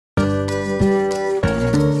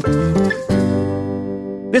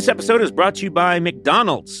This episode is brought to you by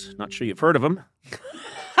McDonald's. Not sure you've heard of them.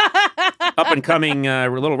 Up-and-coming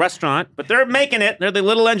little restaurant, but they're making it. They're the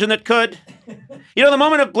little engine that could. You know, the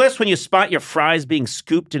moment of bliss when you spot your fries being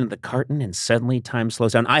scooped into the carton and suddenly time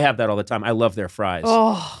slows down. I have that all the time. I love their fries.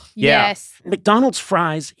 Oh, yeah. Yes. McDonald's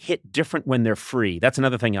fries hit different when they're free. That's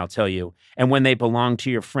another thing I'll tell you. And when they belong to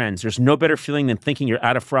your friends. There's no better feeling than thinking you're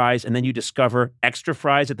out of fries and then you discover extra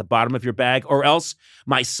fries at the bottom of your bag. Or else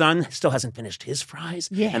my son still hasn't finished his fries.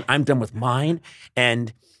 Yeah. And I'm done with mine.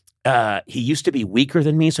 And he used to be weaker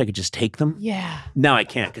than me, so I could just take them. Yeah. Now I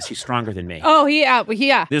can't because he's stronger than me. Oh,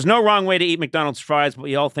 yeah. There's no wrong way to eat McDonald's fries, but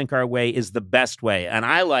we all think our way is the best way. And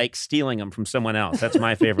I like stealing them from someone else. That's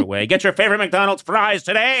my favorite way. Get your favorite McDonald's fries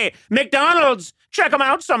today. McDonald's! Check them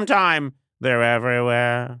out sometime. They're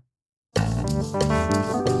everywhere.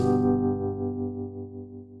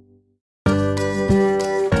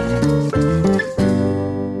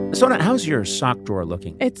 Sona, how's your sock drawer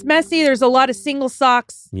looking? It's messy. There's a lot of single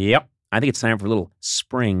socks. Yep. I think it's time for a little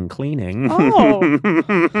spring cleaning. Oh.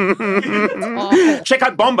 Check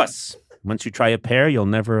out Bombas. Once you try a pair, you'll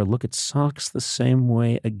never look at socks the same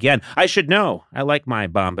way again. I should know. I like my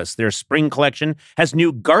Bombas. Their spring collection has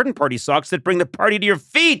new garden party socks that bring the party to your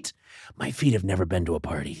feet. My feet have never been to a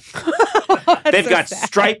party. They've got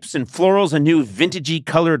stripes and florals and new vintagey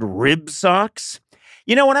colored rib socks.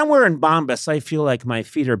 You know, when I'm wearing Bombas, I feel like my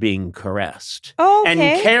feet are being caressed and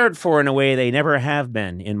cared for in a way they never have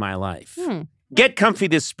been in my life. Get comfy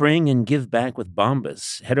this spring and give back with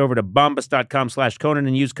Bombas. Head over to bombas.com/Conan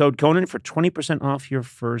and use code Conan for 20% off your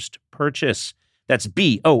first purchase. That's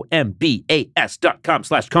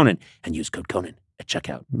BOMBAS.com/Conan and use code Conan at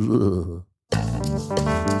checkout. Ugh.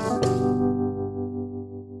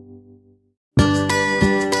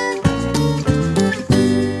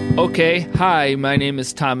 Okay, hi, my name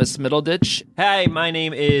is Thomas Middleditch. Hi, my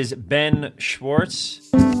name is Ben Schwartz.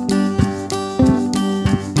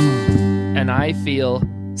 And I feel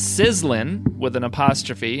sizzling with an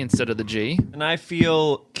apostrophe instead of the G. And I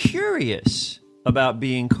feel curious about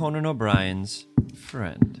being Conan O'Brien's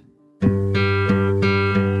friend.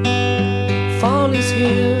 Fall is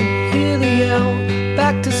here, hear the yell,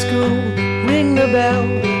 back to school, ring the bell,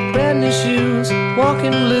 brand new shoes,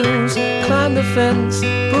 walking blues, climb the fence,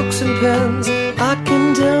 books and pens, I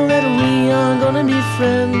can tell that we are gonna be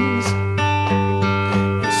friends.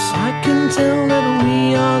 Yes, I can tell that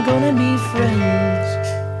we are gonna be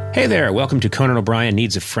friends. Hey there, welcome to Conan O'Brien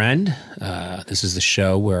Needs a Friend. This is the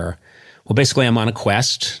show where, well, basically I'm on a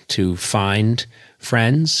quest to find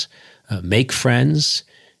friends, make friends,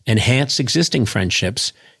 enhance existing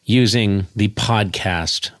friendships using the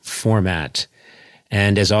podcast format.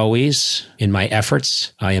 And as always, in my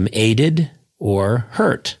efforts, I am aided or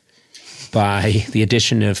hurt by the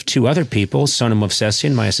addition of two other people, Sona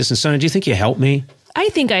Movsesian, my assistant. Sona, do you think you help me? I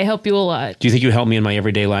think I help you a lot. Do you think you help me in my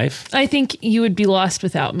everyday life? I think you would be lost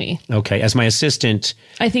without me. Okay. As my assistant...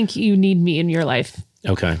 I think you need me in your life.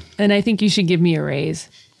 Okay. And I think you should give me a raise.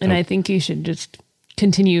 And I think you should just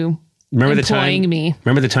continue employing me.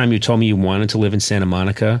 Remember the time you told me you wanted to live in Santa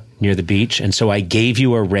Monica near the beach? And so I gave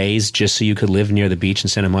you a raise just so you could live near the beach in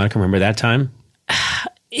Santa Monica. Remember that time?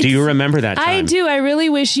 Do you remember that time? I do. I really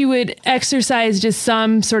wish you would exercise just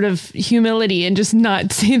some sort of humility and just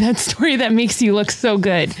not say that story that makes you look so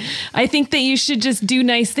good. I think that you should just do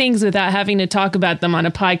nice things without having to talk about them on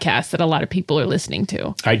a podcast that a lot of people are listening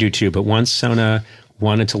to. I do too. But once Sona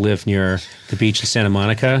wanted to live near the beach in Santa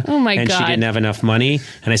Monica. Oh my God. And she didn't have enough money.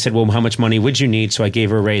 And I said, well, how much money would you need? So I gave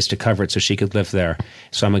her a raise to cover it so she could live there.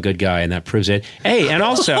 So I'm a good guy, and that proves it. Hey, and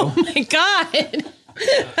also... Oh my God.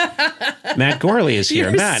 Matt Gorley is here.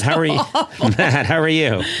 You're Matt, how are you? Matt, how are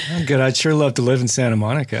you? I'm good. I'd sure love to live in Santa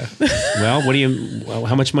Monica. Well,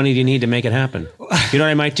 how much money do you need to make it happen? You know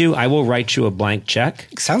what I might do? I will write you a blank check.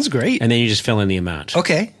 Sounds great. And then you just fill in the amount.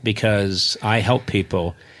 Okay. Because I help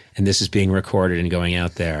people, and this is being recorded and going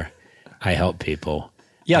out there. I help people.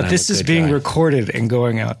 Yeah, this is being recorded and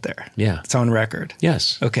going out there. Yeah. It's on record.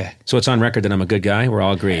 Yes. Okay. So it's on record that I'm a good guy. We're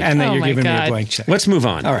all agreed. And that you're giving me a blank check. Let's move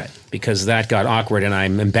on. All right. Because that got awkward, and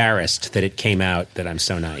I'm embarrassed that it came out that I'm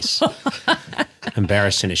so nice.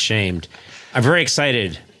 Embarrassed and ashamed. I'm very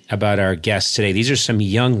excited about our guests today. These are some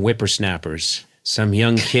young whippersnappers, some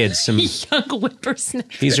young kids. Some young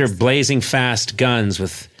whippersnappers. These are blazing fast guns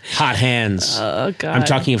with hot hands. Oh, God. I'm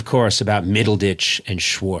talking, of course, about Middleditch and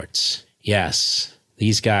Schwartz. Yes.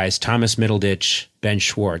 These guys, Thomas Middleditch, Ben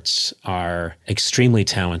Schwartz, are extremely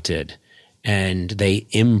talented, and they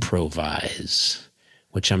improvise,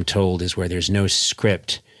 which I'm told is where there's no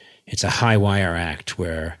script. It's a high wire act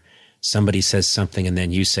where somebody says something and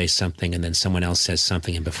then you say something and then someone else says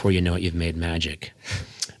something, and before you know it, you've made magic.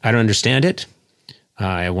 I don't understand it.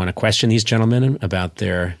 I want to question these gentlemen about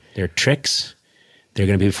their tricks. They're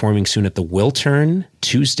going to be performing soon at the Wiltern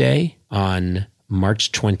Tuesday on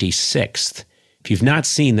March 26th. If you've not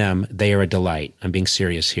seen them, they are a delight. I'm being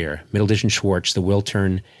serious here. Middleditch and Schwartz, the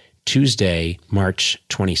Wiltern Tuesday, March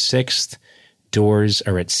 26th. Doors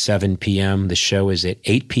are at 7 p.m. The show is at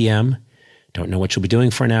 8 p.m. Don't know what you'll be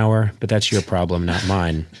doing for an hour, but that's your problem, not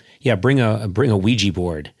mine. Yeah, bring a Ouija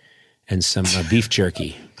board and some beef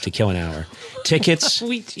jerky to kill an hour. Tickets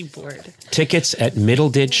Ouija board. Tickets at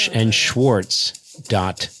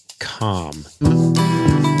middleditchandschwartz.com.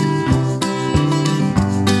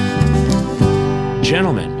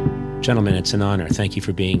 Gentlemen, it's an honor. Thank you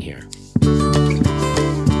for being here.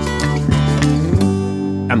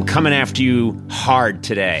 I'm coming after you hard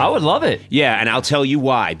today. I would love it. Yeah, and I'll tell you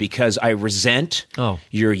why. Because I resent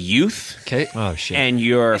your youth and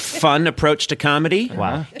your fun approach to comedy.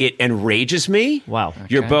 Wow. It enrages me. Wow. Okay.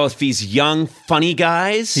 You're both these young, funny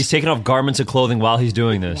guys. He's taking off garments of clothing while he's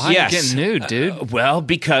doing this. Why are you getting nude, dude? Well,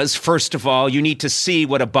 because, first of all, you need to see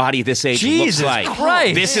what a body this age looks like.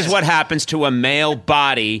 Christ. This is what happens to a male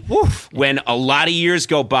body when a lot of years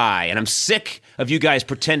go by. And I'm sick of you guys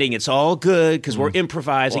pretending it's all good because we're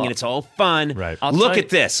improvising and it's all fun. Right. Look at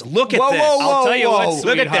this. Look at this. I'll tell you what,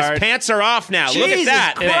 Look at this. Pants are off now. Look at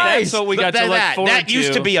that. That's what we got to look forward to. That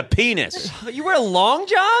used to be a penis. You wear long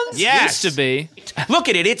johns? Yes. Used to be. Look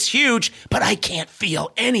at it. It's huge, but I can't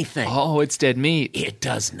feel anything. Oh, it's dead meat. It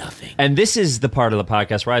does nothing. And this is the part of the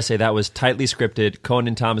podcast where I say that was tightly scripted.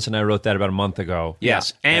 Conan Thomas and I wrote that about a month ago.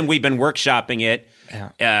 Yes. And we've been workshopping it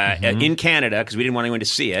in Canada because we didn't want anyone to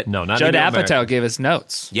see it. No, not Judd in America. Apatow gave us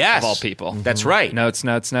notes. Yes. Of all people. That's right. Notes,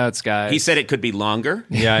 guys. He said it could be longer.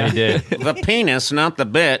 Yeah, he did. The penis, not the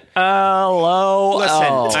bit. Hello.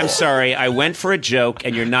 Listen, I'm sorry. I went for a joke,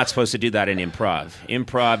 and you're not supposed to do that in improv.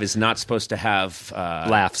 Improv is not supposed to have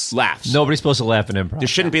laughs. Nobody's supposed to laugh in improv. There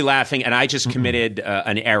shouldn't be laughing, and I just committed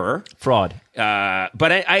an error. Fraud.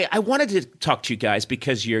 But I wanted to talk to you guys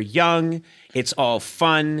because you're young. It's all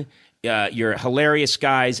fun. You're hilarious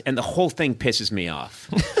guys, and the whole thing pisses me off.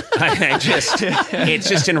 It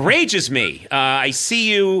just enrages me. I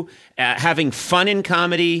see you having fun in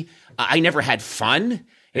comedy. I never had fun.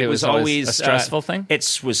 It was always a stressful thing?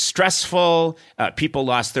 It was stressful. People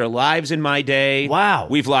lost their lives in my day. Wow.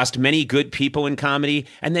 We've lost many good people in comedy.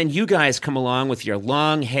 And then you guys come along with your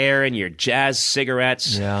long hair and your jazz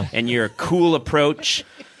cigarettes and your cool approach.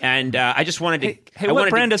 And I just wanted to... What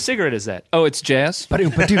brand of cigarette is that? Oh, it's jazz?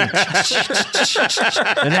 And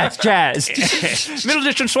that's jazz.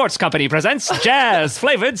 Middleditch and Schwartz Company presents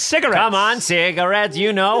jazz-flavored cigarettes. Come on, cigarettes,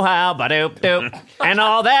 you know how. Ba-doop-doop. And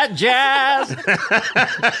all that jazz.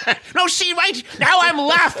 No, see, right now I'm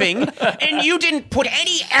laughing, and you didn't put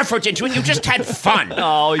any effort into it. You just had fun. And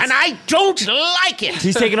I don't like it.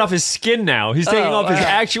 He's taking off his skin now. He's taking off his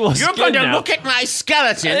actual skin You're going to now. look at my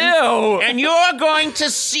skeleton, Ew. and you're going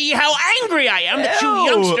to see how angry I am that you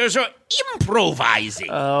youngsters are improvising.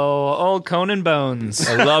 Oh, old Conan Bones.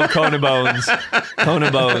 I love Conan Bones.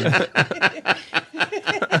 Conan Bones.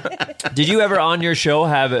 Did you ever on your show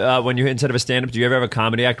have, when you instead of a stand-up, do you ever have a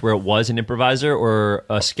comedy act where it was an improviser or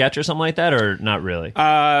a sketch or something like that, or not really?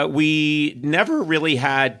 We never really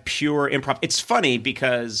had pure improv. It's funny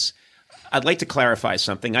because I'd like to clarify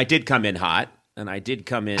something. I did come in hot. And I did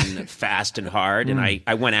come in fast and hard, and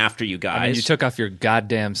I went after you guys. I mean, you took off your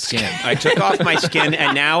goddamn skin. I took off my skin,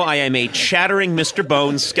 and now I am a chattering Mr.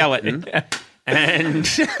 Bones skeleton. And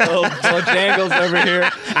little jangles over here.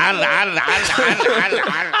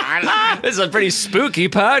 This is a pretty spooky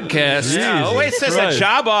podcast. Oh, it says a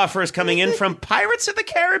job offer is coming in from Pirates of the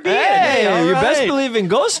Caribbean. Hey, you best believe in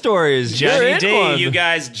ghost stories. Johnny D, you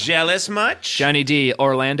guys jealous much? Johnny D,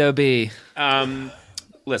 Orlando B.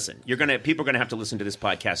 Listen, people are gonna have to listen to this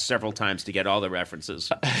podcast several times to get all the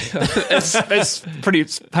references. it's pretty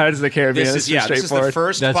Pirates of the Caribbean. This is the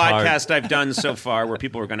first That's podcast hard. I've done so far where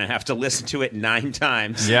people are gonna have to listen to it 9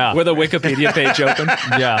 times. Yeah. With a Wikipedia page open.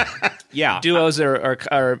 Yeah. Duos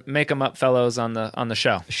are make 'em up fellows on the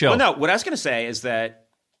show. Well, no, what I was gonna say is that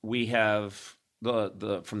we have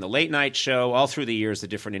the from the late night show all through the years, the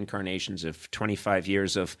different incarnations of 25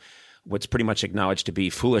 years of what's pretty much acknowledged to be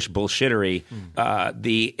foolish bullshittery.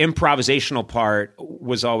 The improvisational part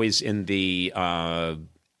was always in the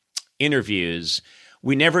interviews.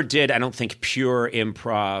 We never did, I don't think, pure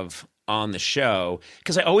improv on the show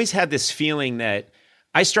because I always had this feeling that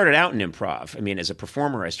I started out in improv. I mean, as a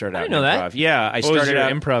performer, I started out in improv. That. Yeah, I started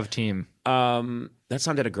out improv team. That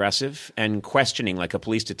sounded aggressive and questioning, like a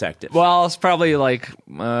police detective. Well, it's probably like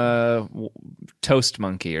Toast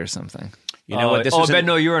Monkey or something. You know what? This was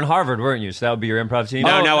no, you were in Harvard, weren't you? So that would be your improv team?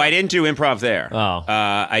 No, I didn't do improv there. Oh.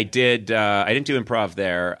 I didn't do improv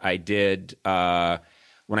there. I did,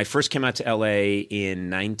 when I first came out to LA in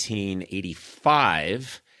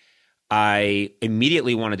 1985, I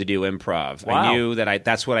immediately wanted to do improv. Wow. I knew that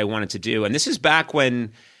that's what I wanted to do. And this is back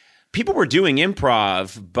when people were doing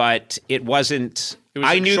improv, but it wasn't...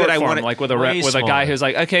 I knew that I wanted, like with a guy who's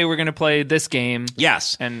like, okay, we're going to play this game.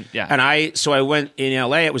 Yes, and yeah, and I went in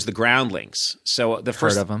LA. It was the Groundlings. So the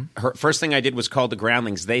first Heard of them. First thing I did was called the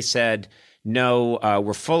Groundlings. They said, no,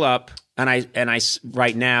 we're full up. And I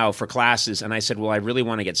right now for classes, and I said, well, I really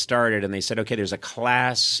want to get started. And they said, okay, there's a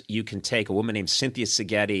class you can take. A woman named Cynthia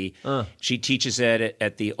Seghetti. She teaches it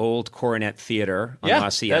at the old Coronet Theater on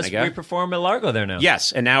La Cienega. We perform at Largo there now.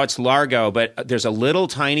 Yes, and now it's Largo, but there's a little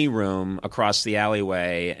tiny room across the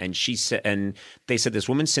alleyway, and they said this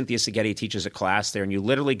woman Cynthia Seghetti teaches a class there, and you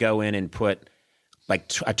literally go in and put like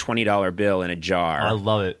a $20 bill in a jar. I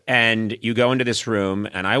love it. And you go into this room,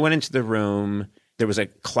 and I went into the room. There was a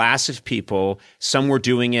class of people. Some were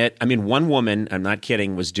doing it. I mean, one woman, I'm not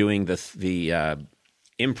kidding, was doing the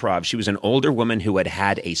improv. She was an older woman who had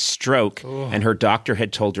had a stroke, and her doctor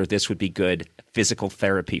had told her this would be good physical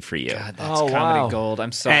therapy for you. God, that's comedy gold.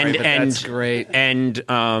 I'm sorry, but that's great.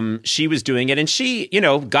 And she was doing it, and she,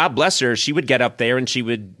 God bless her, she would get up there and she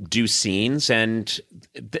would do scenes,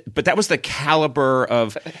 but that was the caliber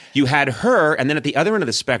of, you had her, and then at the other end of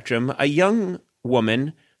the spectrum, a young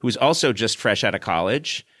woman who was also just fresh out of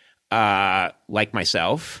college, like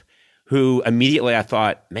myself, who immediately I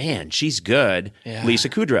thought, man, she's good, Lisa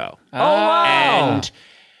Kudrow. Oh, wow. And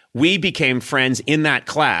we became friends in that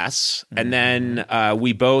class, and then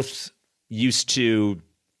we both used to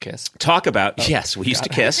talk about. Yes, we used to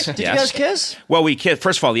kiss. Did you guys kiss? Well, we kissed.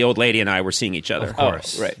 First of all, the old lady and I were seeing each other. Of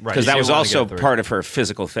course. Right. Because that was also part of her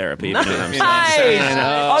physical therapy. Nice.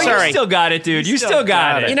 Oh, sorry. You still got it, dude. You still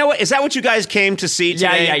got it. You know what? Is that what you guys came to see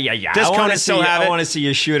today? Yeah. Does Conan still have it? I want to see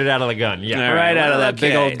you shoot it out of the gun. Yeah. Right out of that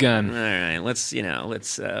big old gun. All right. Let's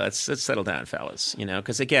settle down, fellas.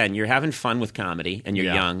 Because again, you're having fun with comedy, and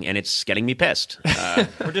you're young, and it's getting me pissed.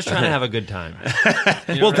 We're just trying to have a good time.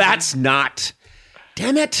 Well, that's not.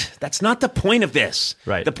 Damn it, that's not the point of this.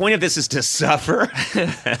 Right. The point of this is to suffer,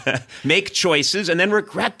 make choices, and then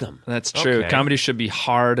regret them. That's true. Okay. Comedy should be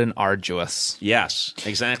hard and arduous. Yes,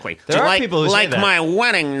 exactly. There are people who say that. My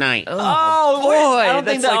wedding night. Oh, boy. I don't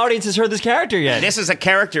think the audience has heard this character yet. This is a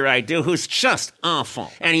character I do who's just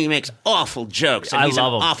awful, and he makes awful jokes, and I he's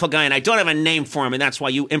love an him. awful guy, and I don't have a name for him, and that's why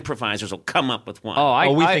you improvisers will come up with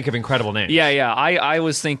one. We think of incredible names. Yeah. I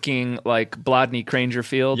was thinking like Blodney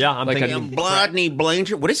Crangerfield. Yeah, I'm thinking Blodney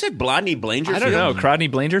Blanger. What is it? Blodney Blangerfield? I don't know. Crodney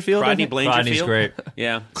Blangerfield? Crodney Blangerfield? Rodney's great.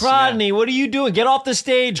 Yeah. Crodney, what are you doing? Get off the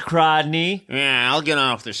stage, Crodney. Yeah, I'll get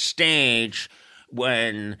off the stage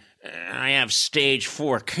when I have stage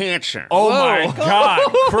 4 cancer. Oh, my God.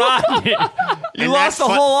 Crodney. You And lost the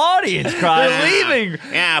that's whole audience, Crodney. They're leaving.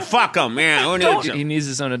 Yeah, fuck him. Yeah, He needs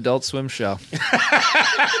his own Adult Swim show.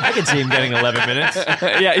 I can see him getting 11 minutes.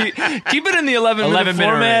 Keep it in the 11-minute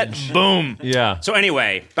format. range. Boom. Yeah. So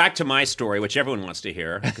anyway, back to my story, which everyone wants to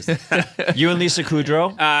hear. You and Lisa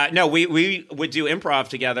Kudrow? No, we would do improv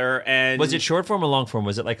together, and Was it short form or long form?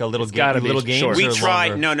 Was it like a little gotta be game? short. we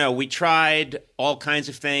tried. No, we tried all kinds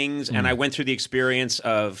of things, and I went through the experience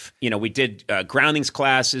of we did groundings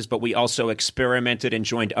classes, but we also experimented and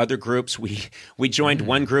joined other groups. We joined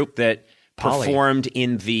one group that performed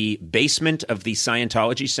in the basement of the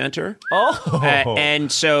Scientology Center.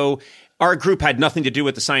 And so our group had nothing to do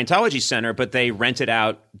with the Scientology Center, but they rented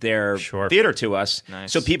out their theater to us.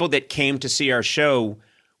 Nice. So people that came to see our show,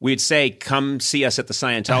 we'd say, come see us at the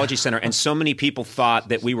Scientology Center. And so many people thought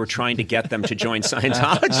that we were trying to get them to join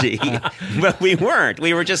Scientology, but we weren't.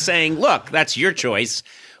 We were just saying, look, that's your choice,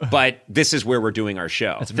 but this is where we're doing our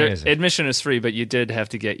show. That's amazing. Admission is free, but you did have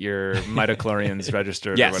to get your midichlorians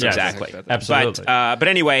registered. Yes, or whatever. exactly. Absolutely. But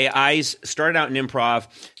anyway, I started out in improv.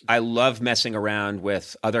 I love messing around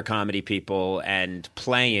with other comedy people and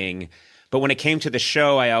playing. But when it came to the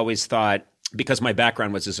show, I always thought, because my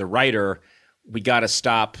background was as a writer, we got to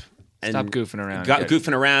stop goofing around.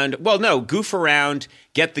 Goofing around. Well, no, goof around,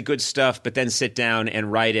 get the good stuff, but then sit down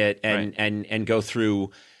and write it and go through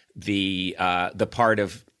the part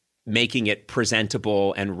of making it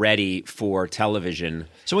presentable and ready for television.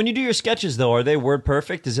 So when you do your sketches, though, are they word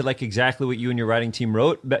perfect? Is it like exactly what you and your writing team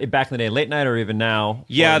wrote back in the day, late night or even now?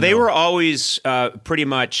 Yeah, they were always pretty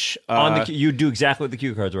much... you do exactly what the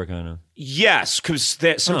cue cards were kind of. Yes, because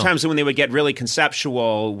sometimes when they would get really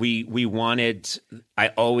conceptual, I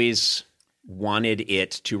always wanted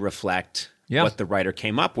it to reflect what the writer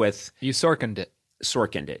came up with. You Sorkin'd it.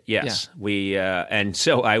 Sorkin'd it, yes. And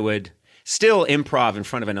so I would still improv in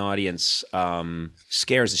front of an audience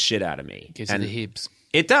scares the shit out of me. Gives you the heaps.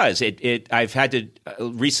 It does. I've had to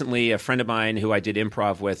recently. A friend of mine who I did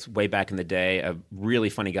improv with way back in the day, a really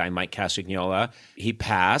funny guy, Mike Castagnola. He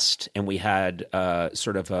passed, and we had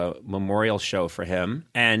sort of a memorial show for him.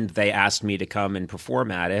 And they asked me to come and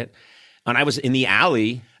perform at it. And I was in the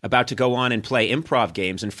alley about to go on and play improv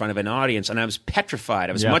games in front of an audience, and I was petrified.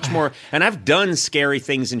 I was much more. And I've done scary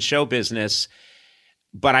things in show business.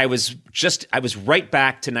 But I was right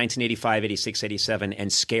back to 1985, 86, 87,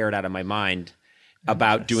 and scared out of my mind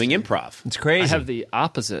about doing improv. It's crazy. I have the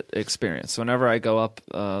opposite experience. Whenever I go up,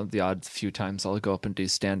 the odd few times I'll go up and do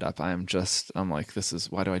stand-up, I'm like,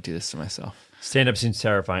 why do I do this to myself? Stand-up seems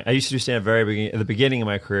terrifying. I used to do stand-up at the beginning of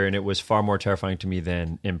my career, and it was far more terrifying to me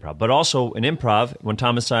than improv. But also in improv, when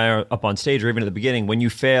Thomas and I are up on stage, or even at the beginning, when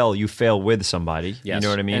you fail with somebody. Yes. You know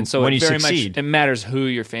what I mean? And so when it you very succeed. much, it matters who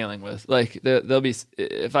you're failing with. Like, there'll be,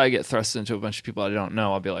 if I get thrust into a bunch of people I don't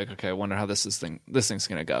know, I'll be like, okay, I wonder how this thing's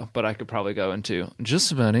going to go. But I could probably go into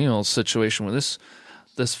just about any old situation with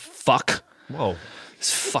this fuck. Whoa.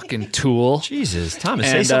 This fucking tool. Jesus, Thomas,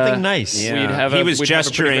 say something nice. Yeah. He was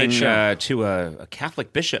gesturing to a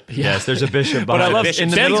Catholic bishop. Yes, there's a bishop But I behind love it.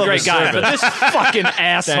 Ben's a great guy, but this fucking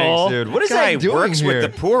asshole. Thanks, dude. What is Guy that doing works here?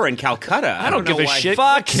 with the poor in Calcutta. I don't give know a why. shit.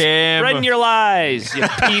 Fuck him. Spreading your lies, you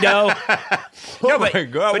pedo. No, but, my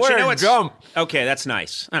God, but what you a know what's gump. Okay, that's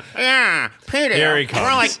nice. Yeah, Peter. Here he comes.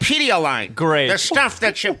 More like Pedialyte. Great. The stuff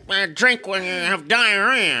that you drink when you have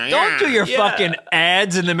diarrhea. Don't do your fucking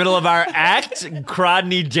ads in the middle of our act,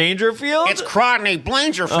 Crodney Dangerfield. It's Crodney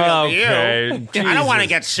Blangerfield Okay, to you. I don't want to Jesus.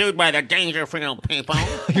 get sued by the Dangerfield people.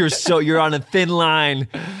 You're on a thin line.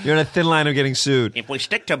 You're on a thin line of getting sued. If we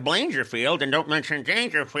stick to Blangerfield and don't mention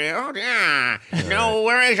Dangerfield, no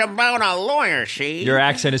worries about a lawyer, see? Your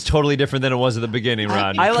accent is totally different than it was at the beginning,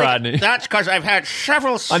 Rodney. Crodney. That's because I've had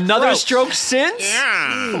several strokes. Another stroke since?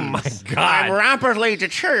 Yeah. Oh my I'm God. rapidly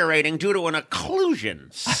deteriorating due to an occlusion.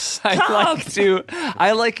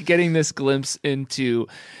 I like getting this glimpse into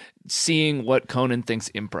seeing what Conan thinks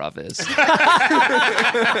improv is.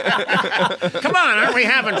 Come on, aren't we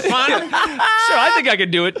having fun? Sure, I think I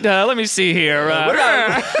can do it. Let me see here.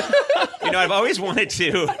 I've always wanted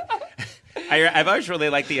to. I've always really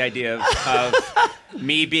liked the idea of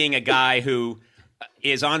me being a guy who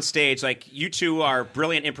is on stage. Like, you two are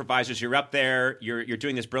brilliant improvisers. You're up there. You're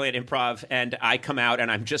doing this brilliant improv, and I come out and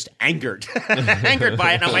I'm just angered, angered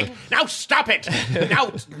by it. And I'm like, now stop it.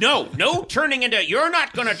 Now, no turning into. You're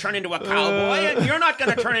not going to turn into a cowboy, and you're not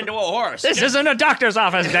going to turn into a horse. This isn't a doctor's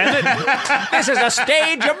office, damn it. This is a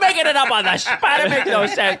stage. You're making it up on the spot. It makes no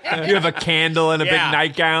sense. You have a candle and a big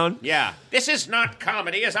nightgown. Yeah. This is not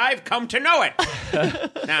comedy as I've come to know it.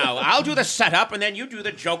 Now, I'll do the setup, and then you do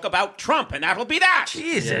the joke about Trump, and that'll be that.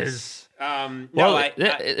 Jesus.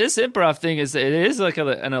 This improv thing is like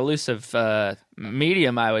an elusive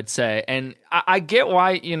medium, I would say, and I get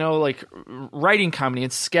why, like writing comedy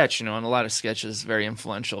and sketch, and a lot of sketch is very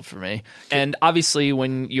influential for me. And obviously,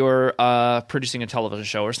 when you're producing a television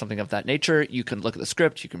show or something of that nature, you can look at the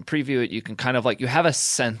script, you can preview it, you can kind of you have a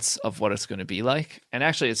sense of what it's going to be like. And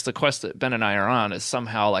actually, it's the quest that Ben and I are on, is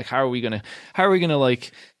somehow how are we gonna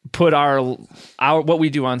put our what we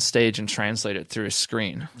do on stage and translate it through a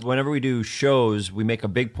screen. Whenever we do shows, we make a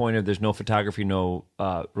big point of there's no photography, no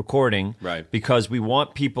recording, right? Because we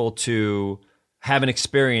want people to have an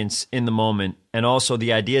experience in the moment, and also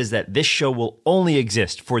the idea is that this show will only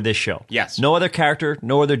exist for this show. Yes. No other character,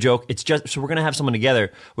 no other joke. It's just so we're going to have someone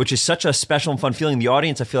together, which is such a special and fun feeling. The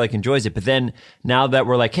audience, I feel like, enjoys it. But then now that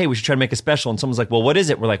we're like, hey, we should try to make a special, and someone's like, well, what is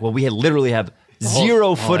it? We're like, well, we literally have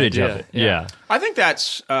zero footage of it. Yeah. I think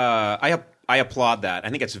that's I applaud that. I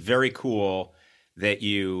think it's very cool that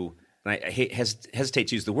you. And I hesitate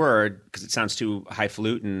to use the word because it sounds too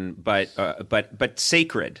highfalutin, but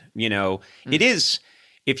sacred. It is.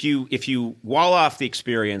 If you wall off the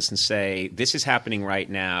experience and say this is happening right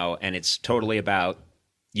now, and it's totally about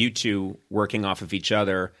you two working off of each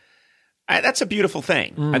other. That's a beautiful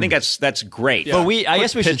thing. I think that's great. Yeah. But I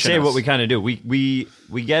guess we should say what we kind of do. We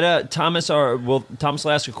get Thomas will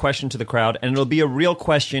ask a question to the crowd, and it'll be a real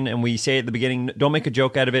question, and we say at the beginning, don't make a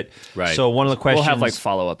joke out of it. Right. So one of the questions we'll have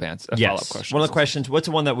follow-up answers. Follow-up questions. One of the questions. What's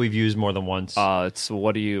the one that we've used more than once? It's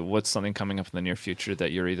what's something coming up in the near future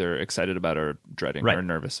that you're either excited about or dreading or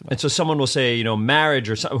nervous about? And so someone will say, marriage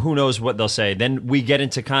or something, who knows what they'll say. Then we get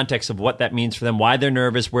into context of what that means for them, why they're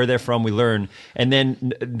nervous, where they're from. We learn, and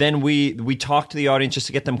then we talk to the audience just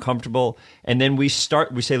to get them comfortable, and then we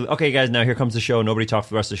say, okay guys, now here comes the show. Nobody talks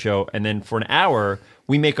for the rest of the show, and then for an hour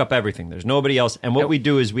we make up everything. There's nobody else, and what we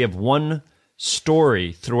do is we have one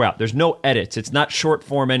story throughout. There's no edits. It's not short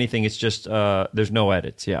form anything. It's just there's no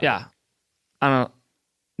edits. Yeah. I don't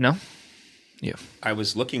know. You. I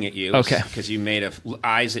was looking at you. Okay. Because you made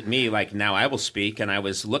eyes at me like, now I will speak. And I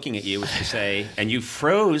was looking at you to say, and you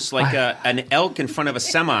froze like an elk in front of a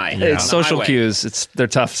semi. It's social cues. They're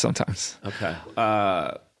tough sometimes. Okay.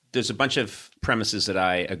 There's a bunch of premises that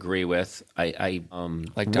I agree with. I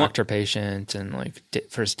like doctor patient and like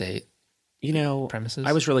first date. Premises.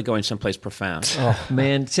 I was really going someplace profound. Oh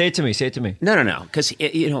man, say it to me. No. Because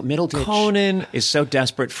Middleditch Conan is so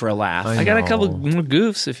desperate for a laugh. I got a couple more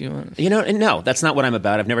goofs if you want. And no, that's not what I'm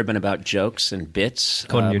about. I've never been about jokes and bits.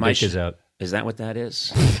 Conan, your dick is out. Is that what that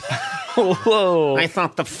is? Whoa! I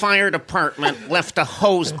thought the fire department left a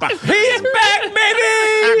hose behind. He's back, baby!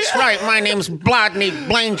 That's right. My name's Blodney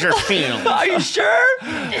Blangerfield. Are you sure?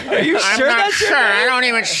 I'm not sure. I don't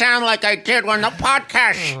even sound like I did when the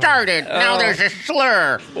podcast started. Now there's a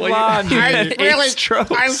slur. I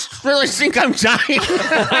really think I'm dying.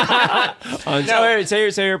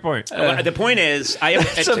 Say your point. The point is,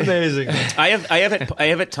 It's amazing. I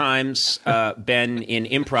have at times been in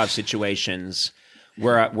improv situations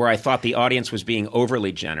where I thought the audience was being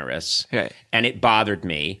overly generous, and it bothered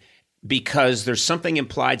me because there's something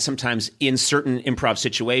implied sometimes in certain improv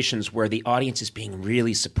situations where the audience is being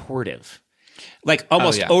really supportive, like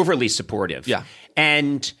almost overly supportive. Yeah.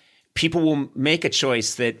 And people will make a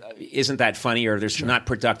choice that isn't that funny or there's not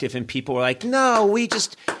productive, and people are like, no,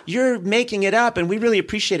 you're making it up and we really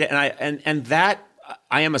appreciate it. And that,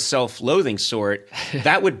 I am a self-loathing sort,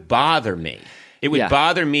 that would bother me. It would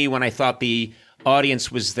bother me when I thought the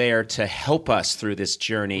audience was there to help us through this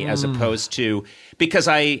journey as opposed to, because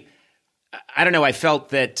I don't know, I felt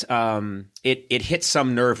that it hit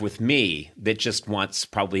some nerve with me that just wants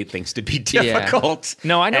probably things to be difficult. Yeah.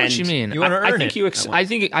 No, I know what you mean. You want to earn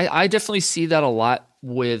it. I definitely see that a lot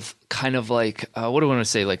with kind of like, what do I want to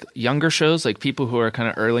say, like younger shows, like people who are kind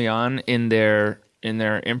of early on in their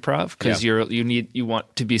improv, because you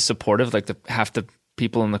want to be supportive, like half the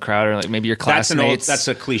people in the crowd are like maybe your classmates. That's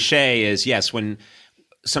a cliche is, yes,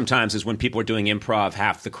 sometimes when people are doing improv,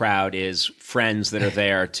 half the crowd is friends that are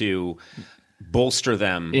there to bolster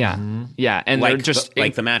them. Yeah. Yeah. And like they're just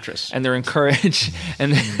like the mattress. And they're encouraged.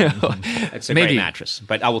 And it's a great mattress.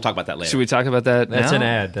 But I will talk about that later. Should we talk about that now? That's an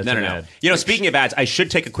ad. That's an ad. Speaking of ads, I should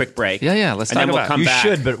take a quick break. Yeah. Let's talk about it. You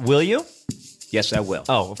should, but will you? Yes, I will.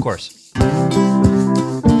 Oh, of course.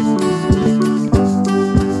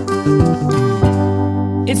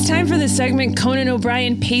 It's time for the segment Conan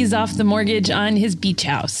O'Brien pays off the mortgage on his beach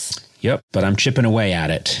house. Yep, but I'm chipping away at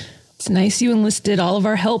it. It's nice you enlisted all of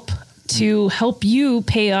our help to help you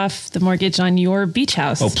pay off the mortgage on your beach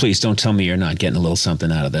house. Oh, please don't tell me you're not getting a little something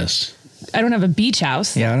out of this. I don't have a beach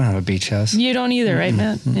house. Yeah, I don't have a beach house. You don't either, right,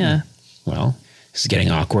 Matt? Mm-hmm. Yeah. Well, this is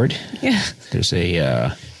getting awkward. Yeah. There's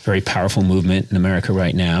a very powerful movement in America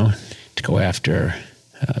right now to go after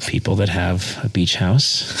people that have a beach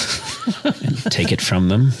house and take it from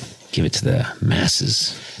them, give it to the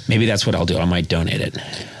masses. Maybe that's what I'll do. I might donate it.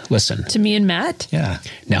 Listen. To me and Matt? Yeah.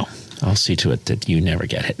 No, I'll see to it that you never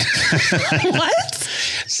get it. What?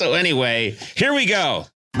 So anyway, here we go.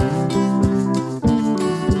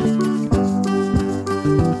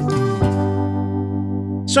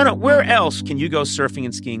 Sona, where else can you go surfing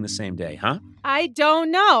and skiing the same day, huh? I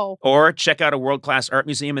don't know. Or check out a world-class art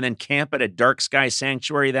museum and then camp at a dark sky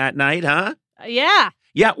sanctuary that night, huh? Yeah.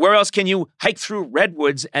 Yeah, where else can you hike through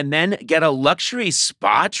redwoods and then get a luxury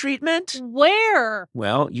spa treatment? Where?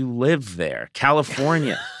 Well, you live there.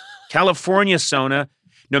 California. California, Sona.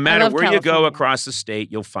 No matter where you go across the state,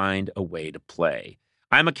 you'll find a way to play.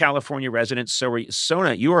 I'm a California resident, so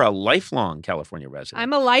Sona, you are a lifelong California resident.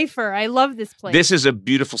 I'm a lifer. I love this place. This is a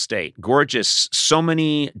beautiful state. Gorgeous. So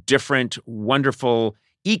many different, wonderful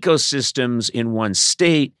ecosystems in one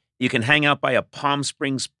state. You can hang out by a Palm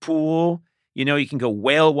Springs pool. You can go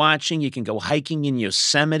whale watching. You can go hiking in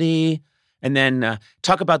Yosemite. And then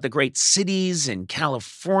talk about the great cities in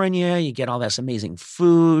California. You get all this amazing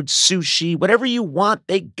food, sushi, whatever you want,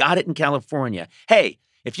 they got it in California. Hey,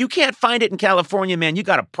 if you can't find it in California, man, you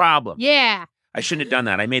got a problem. Yeah. I shouldn't have done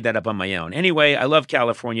that. I made that up on my own. Anyway, I love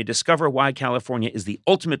California. Discover why California is the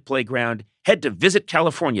ultimate playground. Head to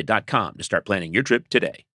visitcalifornia.com to start planning your trip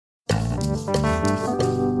today.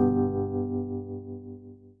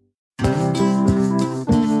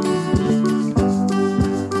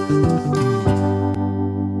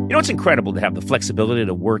 It's incredible to have the flexibility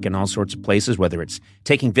to work in all sorts of places, whether it's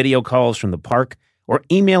taking video calls from the park or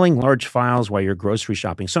emailing large files while you're grocery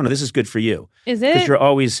shopping. Sona, this is good for you. Is it? Because you're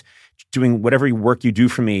always doing whatever work you do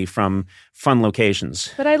for me from fun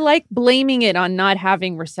locations. But I like blaming it on not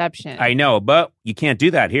having reception. I know, but you can't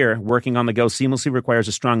do that here. Working on the go seamlessly requires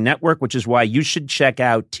a strong network, which is why you should check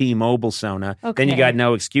out T-Mobile, Sona. Okay. Then you got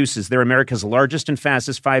no excuses. They're America's largest and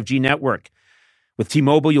fastest 5G network. With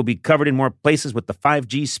T-Mobile, you'll be covered in more places with the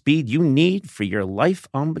 5G speed you need for your life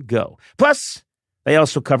on the go. Plus, they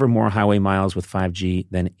also cover more highway miles with 5G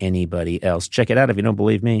than anybody else. Check it out if you don't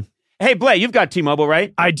believe me. Hey, Blay, you've got T-Mobile,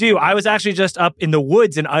 right? I do. I was actually just up in the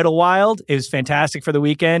woods in Idlewild. It was fantastic for the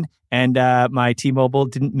weekend, and my T-Mobile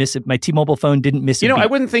didn't miss it. My T-Mobile phone didn't miss it. You know, I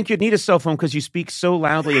wouldn't think you'd need a cell phone because you speak so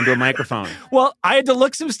loudly into a microphone. Well, I had to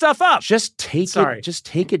look some stuff up. Just take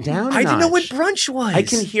it down. I didn't know what brunch was. I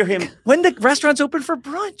can hear him. When the restaurant's open for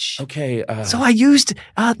brunch. Okay. So I used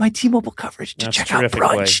my T-Mobile coverage to check out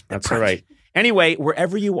brunch. Blay. That's all right. Anyway,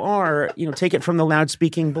 wherever you are, take it from the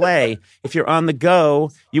loud-speaking Blay. If you're on the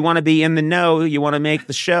go, you want to be in the know, you want to make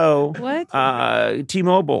the show. What?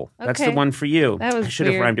 T-Mobile. That's the Okay. one for you. That was I should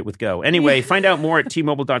have weird. rhymed it with go. Anyway, find out more at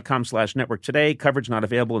T-Mobile.com/network today. Coverage not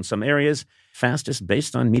available in some areas. Fastest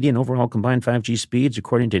based on median overall combined 5G speeds,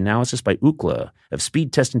 according to analysis by Ookla of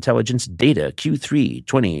Speed Test Intelligence data Q3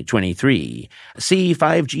 2023. See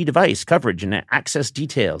 5G device coverage and access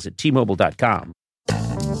details at T-Mobile.com.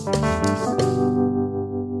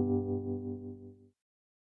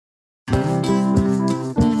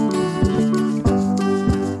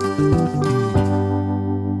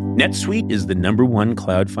 NetSuite is the #1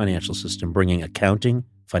 cloud financial system, bringing accounting,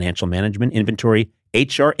 financial management, inventory,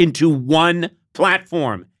 HR into one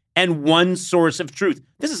platform and one source of truth.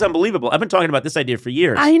 This is unbelievable. I've been talking about this idea for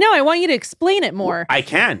years. I know. I want you to explain it more. I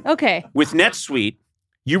can. Okay. With NetSuite,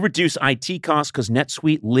 you reduce IT costs because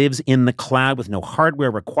NetSuite lives in the cloud with no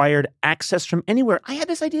hardware required, access from anywhere. I had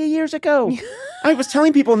this idea years ago. I was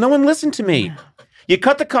telling people, no one listened to me. You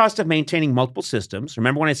cut the cost of maintaining multiple systems.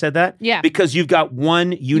 Remember when I said that? Yeah. Because you've got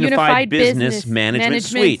one unified business management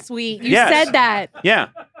suite. You said that. Yeah.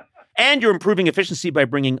 And you're improving efficiency by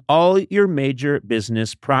bringing all your major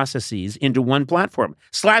business processes into one platform,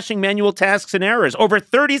 slashing manual tasks and errors. Over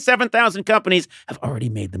 37,000 companies have already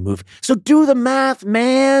made the move. So do the math,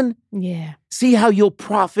 man. Yeah. See how you'll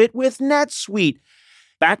profit with NetSuite.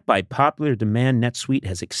 Backed by popular demand, NetSuite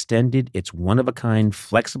has extended its one-of-a-kind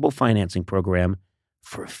flexible financing program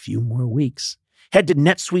for a few more weeks. Head to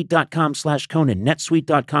netsuite.com/Conan,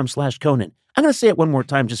 netsuite.com/Conan. I'm going to say it one more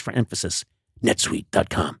time just for emphasis.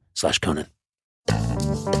 netsuite.com/Conan.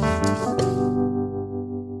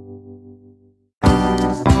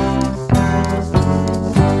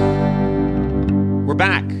 We're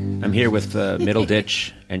back. I'm here with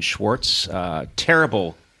Middleditch and Schwartz.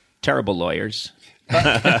 Terrible lawyers.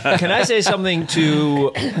 Can I say something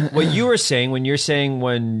to what you were saying when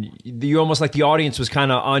you almost like the audience was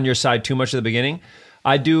kind of on your side too much at the beginning?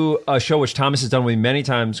 I do a show which Thomas has done with me many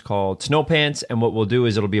times called Snow Pants, and what we'll do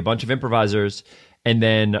is it'll be a bunch of improvisers and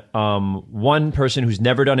then one person who's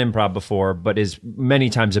never done improv before but is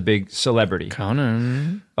many times a big celebrity.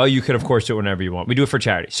 Conan. Oh, you could of course do it whenever you want. We do it for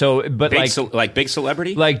charity. So, but big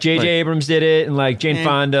celebrity, like J.J. Abrams did it, and like Jane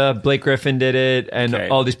Fonda, Blake Griffin did it, and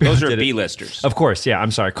all these people. Those are did B-listers. Of course, yeah.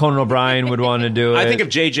 I'm sorry. Conan O'Brien would want to do it. I think of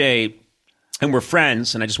J.J. and we're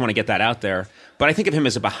friends, and I just want to get that out there. But I think of him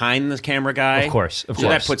as a behind-the-camera guy. Of course. So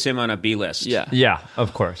that puts him on a B-list. Yeah,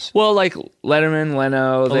 of course. Well, like Letterman,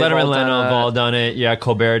 Leno. Letterman, Leno have all done it. Yeah,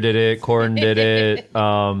 Colbert did it. Corden did it.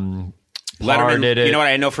 Letterman did it. You know what?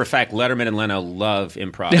 I know for a fact Letterman and Leno love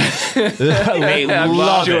improv. They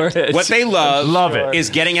love it. What they love it. is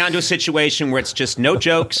getting out into a situation where it's just no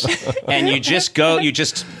jokes and you just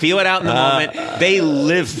feel it out in the moment. They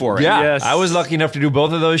live for it. Yeah, Yes. I was lucky enough to do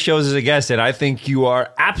both of those shows as a guest, and I think you are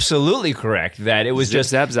absolutely correct that it was Zip, just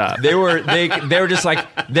zap, zap. They were just like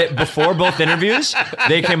that before both interviews.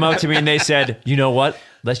 They came up to me and they said, "You know what?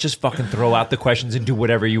 Let's just fucking throw out the questions and do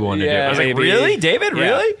whatever you want to do." I was like, baby. "Really, David? Yeah.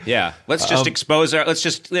 Really? Yeah. Let's just expose our. Let's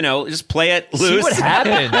just just play it loose. See what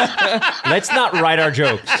happens. Let's not write our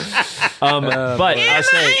jokes." But I'll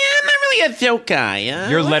say, I'm not really a joke guy.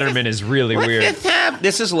 your Letterman is really weird.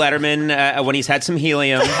 This is Letterman when he's had some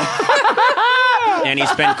helium. And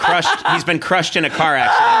he's been crushed. He's been crushed in a car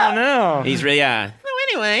accident. Oh, no. He's really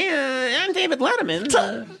anyway, I'm David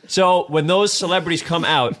Letterman. So when those celebrities come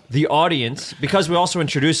out, the audience, because we also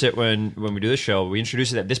introduce it when we do the show, we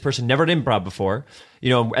introduce it that this person never did improv before,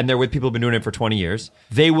 and they're with people who've been doing it for 20 years.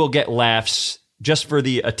 They will get laughs just for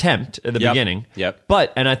the attempt at the beginning. Yep.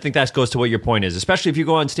 But, and I think that goes to what your point is, especially if you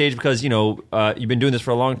go on stage because, you've been doing this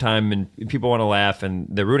for a long time and people want to laugh and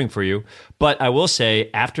they're rooting for you. But I will say,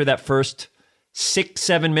 after that first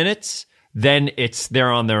 6-7 minutes, then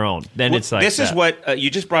they're on their own. Then it's like this is what you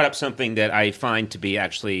just brought up, something that I find to be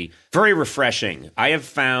actually very refreshing. I have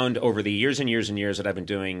found over the years and years and years that I've been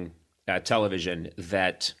doing television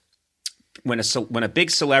that when a big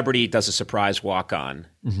celebrity does a surprise walk-on,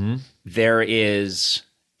 there is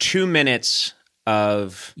 2 minutes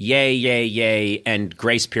of yay, yay, yay, and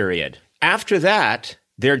grace period. After that,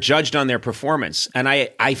 they're judged on their performance. And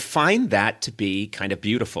I find that to be kind of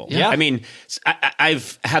beautiful. Yeah. I mean,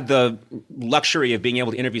 I've had the luxury of being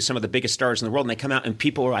able to interview some of the biggest stars in the world, and they come out and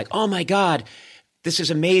people are like, oh my God, this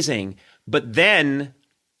is amazing. But then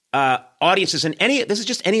audiences, and this is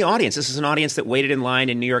just any audience. This is an audience that waited in line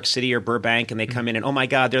in New York City or Burbank, and they come in and, oh my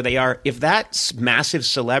God, there they are. If that massive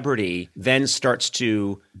celebrity then starts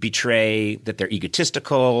to betray that they're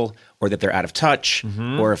egotistical or that they're out of touch,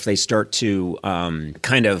 or if they start to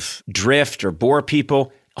kind of drift or bore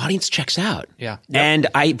people, audience checks out. Yeah. And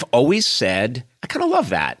I've always said, I kind of love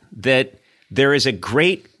that there is a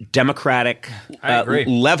great democratic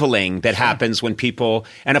leveling that happens when people,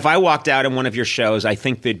 and if I walked out in one of your shows, I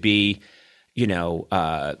think there'd be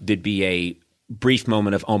a brief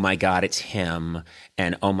moment of, oh my God, it's him,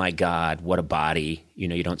 and oh my God, what a body.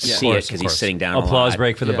 You don't see it because he's sitting down applause a lot.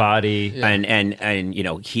 break for the body. Yeah.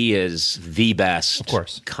 And he is the best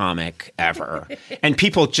comic ever. And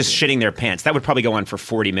people just shitting their pants. That would probably go on for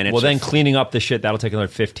 40 minutes. Well, then cleaning up the shit, that'll take another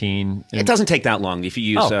 15. It doesn't take that long if you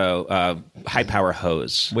use a high-power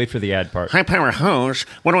hose. Wait for the ad part. High-power hose?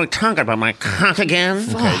 What are we talking about? My cock again?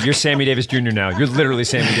 Okay, you're Sammy Davis Jr. now. You're literally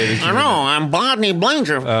Sammy Davis Jr. I know. I'm Bodney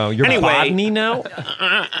Blanger. Oh, you're Bodney now?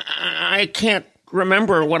 I can't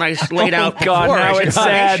remember what I laid out before. God, now it's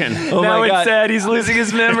sad. Now it's sad. He's losing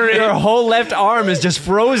his memory. Your whole left arm is just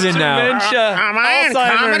frozen now. Dementia. Am I in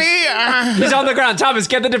comedy? He's on the ground. Thomas,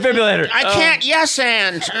 get the defibrillator. I can't yes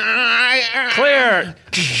and. Clear.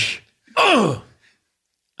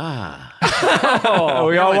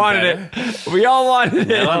 We all wanted it. We all wanted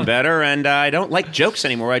it. I'm better, and I don't like jokes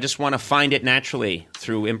anymore. I just want to find it naturally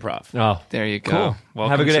through improv. Oh, there you go. Cool. Welcome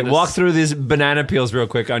Have a good day. this. Walk through these banana peels real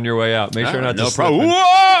quick on your way out. Make sure not to slip.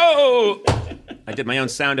 Whoa! I did my own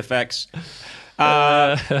sound effects. No,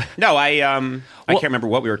 I can't remember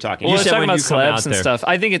what we were talking Well, about. we're talking when about you come out celebs and there. stuff.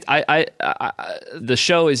 I think the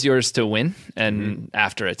show is yours to win, and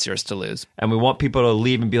after it's yours to lose. And we want people to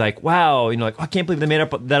leave and be like, wow, like, oh, I can't believe they made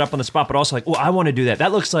that up on the spot, but also like, oh, I want to do that.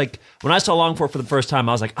 That looks like, when I saw Long for the first time,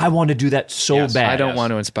 I was like, I want to do that so bad. I don't want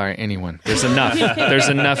to inspire anyone. There's enough. There's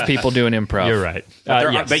enough people doing improv. You're right.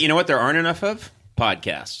 But you know what there aren't enough of?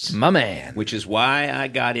 Podcasts. My man. Which is why I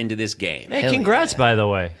got into this game. Hey, congrats, by the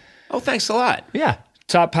way. Oh, thanks a lot. Yeah.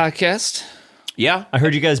 Top podcast. Yeah. I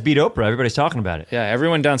heard you guys beat Oprah. Everybody's talking about it. Yeah,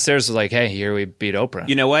 everyone downstairs was like, hey, here we beat Oprah.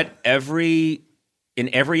 You know what? In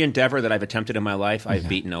every endeavor that I've attempted in my life, I've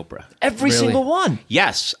beaten Oprah. Every single one.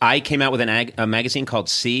 Yes. I came out with a magazine called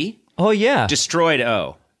C. Oh, yeah. Destroyed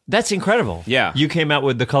O. That's incredible. Yeah. You came out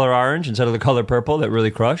with the color orange instead of the color purple that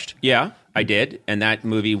really crushed. Yeah, I did. And that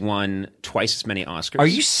movie won twice as many Oscars. Are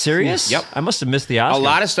you serious? Yep. I must have missed the Oscars. A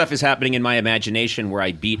lot of stuff is happening in my imagination where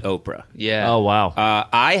I beat Oprah. Yeah. Oh, wow.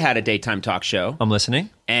 I had a daytime talk show. I'm listening.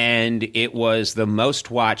 And it was the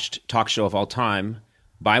most watched talk show of all time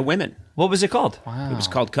by women. What was it called? It was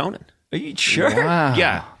called Conan. Are you sure? Wow.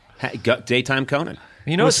 Yeah. Daytime Conan.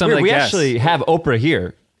 You know, With it's some weird. of the We guests. actually have Oprah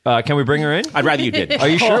here. Can we bring her in? I'd rather you did. Are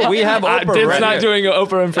you sure? We have Oprah Dib's right not here. doing an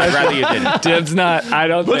Oprah impression. I'd rather you didn't. Dib's not. I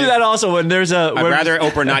don't We'll think. do that also when there's a... I'd rather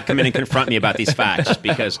Oprah not come in and confront me about these facts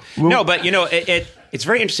because... No, but you know, it's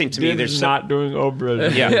very interesting to me. Dib's not doing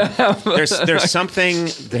Oprah. Yeah.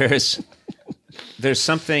 There's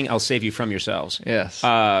something I'll save you from yourselves. Yes.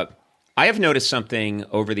 I have noticed something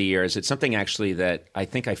over the years. It's something actually that I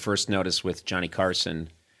think I first noticed with Johnny Carson,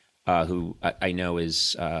 who I know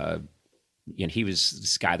is... he was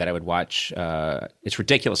this guy that I would watch. It's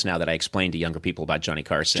ridiculous now that I explain to younger people about Johnny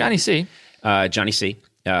Carson. Johnny C. Johnny C.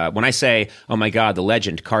 When I say, oh my God, the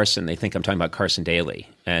legend Carson, they think I'm talking about Carson Daly.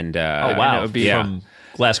 And Oh, wow. it would be From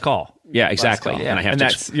Last Call. Yeah, exactly. Yeah. And I have to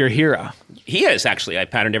that's your hero. He is, actually. I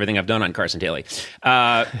patterned everything I've done on Carson Daly.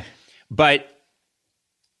 But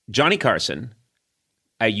Johnny Carson,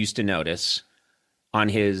 I used to notice on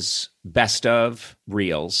his best of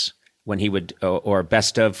reels when he would, or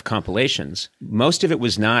best of compilations, most of it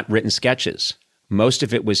was not written sketches. Most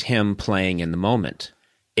of it was him playing in the moment.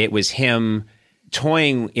 It was him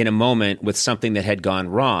toying in a moment with something that had gone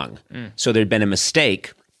wrong. So there'd been a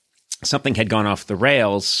mistake. Something had gone off the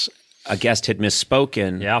rails. A guest had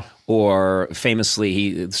misspoken. Yeah. Or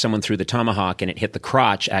famously, someone threw the tomahawk and it hit the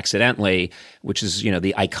crotch accidentally, which is,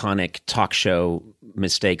 the iconic talk show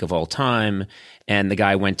mistake of all time. And the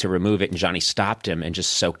guy went to remove it, and Johnny stopped him and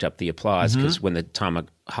just soaked up the applause, because when the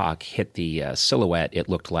tomahawk hit the silhouette, it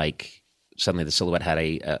looked like suddenly the silhouette had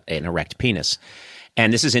an erect penis.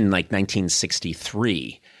 And this is in like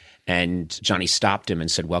 1963. And Johnny stopped him and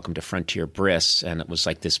said, "Welcome to Frontier Briss." And it was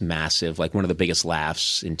like this massive, like one of the biggest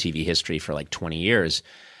laughs in TV history for like 20 years.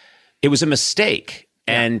 It was a mistake.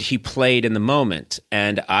 And he played in the moment.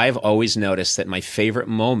 And I've always noticed that my favorite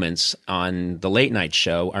moments on the late night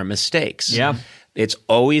show are mistakes. Yeah. It's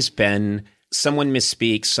always been someone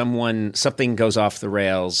misspeaks, something goes off the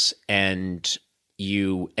rails, and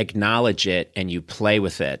you acknowledge it and you play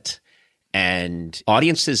with it. And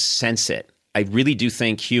audiences sense it. I really do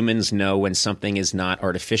think humans know when something is not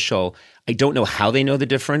artificial. I don't know how they know the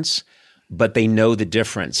difference, but they know the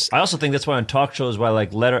difference. I also think that's why on talk shows, I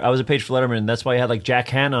was a page for Letterman, and that's why you had like Jack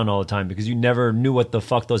Hanna on all the time, because you never knew what the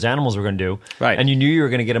fuck those animals were going to do. Right. And you knew you were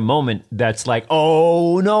going to get a moment that's like,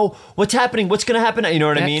 oh no, what's happening? What's going to happen? You know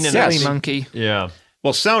what I mean? And Silly monkey. Yeah.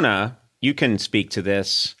 Well, Sona, you can speak to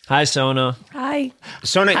this. Hi, Sona. Hi.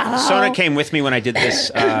 Sona came with me when I did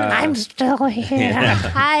this. I'm still here.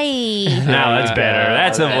 Hi. Now that's better.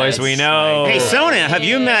 That's the voice we know. Hey, Sona, have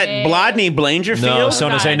you met Blodney Blangerfield? No,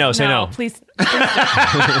 Sona, say no, say no. Please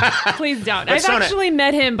don't. I've Sona- actually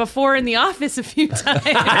met him before in the office a few times.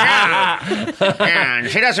 And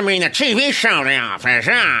she doesn't mean the TV show The Office.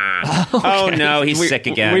 Oh, no, he's sick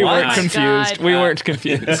again. We Oh weren't my confused. God. We weren't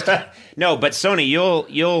confused. No, but Sony,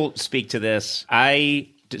 you'll speak to this. I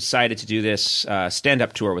decided to do this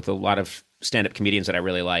stand-up tour with a lot of stand-up comedians that I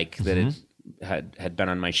really like that had been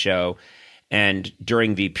on my show. And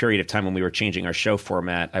during the period of time when we were changing our show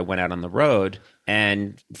format, I went out on the road.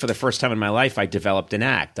 And for the first time in my life, I developed an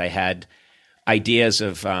act. I had ideas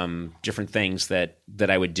of different things that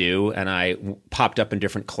I would do, and I popped up in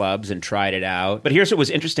different clubs and tried it out. But here's what was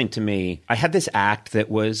interesting to me. I had this act that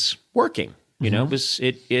was working. You know,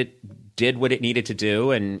 it did what it needed to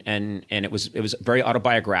do, and it was very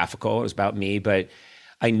autobiographical. It was about me, but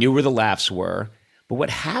I knew where the laughs were. But what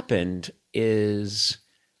happened is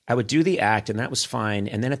I would do the act, and that was fine.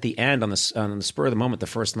 And then at the end, on the spur of the moment, the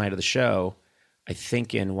first night of the show, I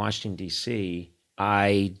think in Washington, D.C.,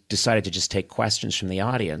 I decided to just take questions from the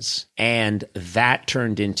audience. And that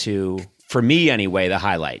turned into, for me anyway, the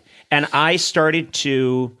highlight. And I started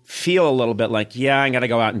to feel a little bit like, I got to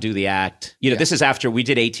go out and do the act. You know, this is after we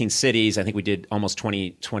did 18 cities. I think we did almost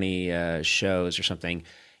 20 shows or something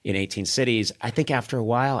in 18 cities. I think after a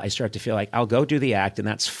while, I started to feel like I'll go do the act, and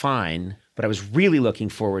that's fine. But I was really looking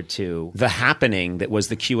forward to the happening that was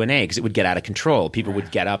the Q&A, because it would get out of control. People would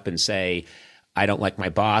get up and say, "I don't like my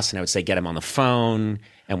boss," and I would say, "Get him on the phone."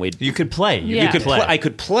 And You could play. Yeah. You could play. I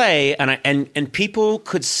could play, and people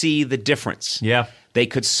could see the difference. Yeah. They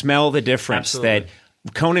could smell the difference. Absolutely.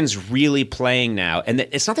 That Conan's really playing now. And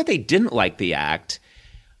it's not that they didn't like the act,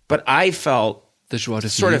 but I felt The joie de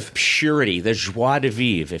sort vivre. of purity, the joie de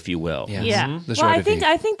vivre, if you will. Yeah. Yeah. The Well, joie I de think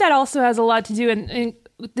vivre. that also has a lot to do, and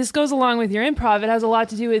this goes along with your improv. It has a lot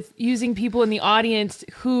to do with using people in the audience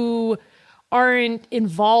who aren't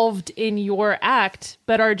involved in your act,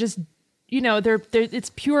 but are just, they're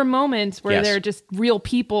it's pure moments where Yes. they're just real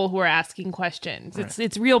people who are asking questions. Right.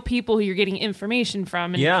 It's real people who you're getting information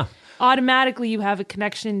from, and automatically you have a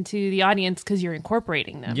connection to the audience because you're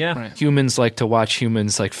incorporating them. Yeah. Right. Humans like to watch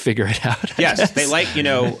humans like figure it out. Yes, they like,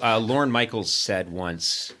 Lorne Michaels said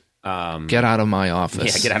once, Get out of my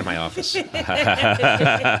office. Yeah, get out of my office.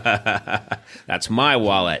 That's my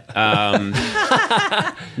wallet.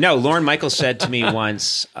 No, Lorne Michaels said to me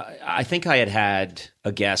once, I think I had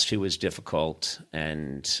a guest who was difficult,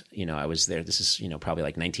 and, I was there. This is, probably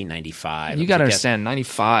like 1995. You got to understand,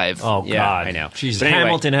 95. Oh, Yeah, God. I know. Jeez, But anyway-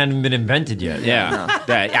 Hamilton hadn't been invented yet. Yeah.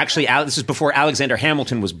 Actually, this is before Alexander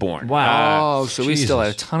Hamilton was born. Wow. So we still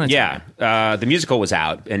had a ton of time. Yeah. The musical was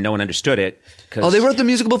out, and no one understood it. Oh, they wrote the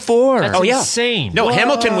musical before. Oh, yeah. insane. No,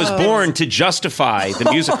 Hamilton was born to justify the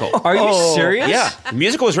musical. Are you serious? Yeah. The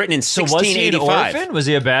musical was written in So was he an 1685. orphan? Was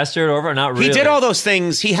he a bastard orphan? Not really. He did all those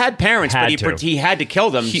things. He had parents, Had but to. he had to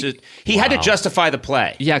kill them. He had to justify the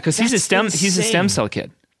play. Yeah, because he's a stem insane. cell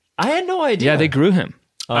kid. I had no idea. Yeah, they grew him.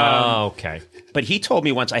 Oh, okay. But he told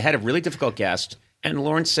me once, I had a really difficult guest, and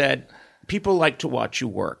Lawrence said, people like to watch you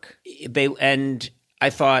work. And I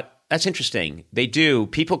thought, that's interesting. They do.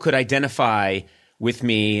 People could identify with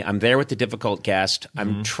me. I'm there with the difficult guest.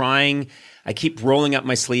 I'm trying. I keep rolling up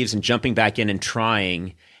my sleeves and jumping back in and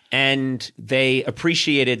trying. And they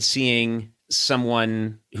appreciated seeing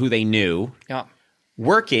someone who they knew Yeah.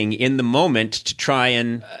 working in the moment to try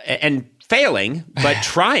and failing, but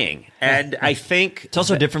trying. And I think it's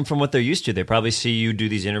also different from what they're used to. They probably see you do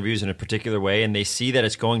these interviews in a particular way, and they see that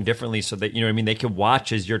it's going differently, so that, you know what I mean, they can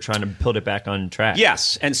watch as you're trying to build it back on track.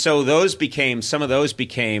 Yes. And so some of those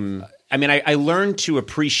became, I mean, I learned to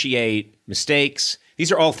appreciate mistakes.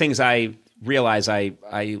 These are all things I realize I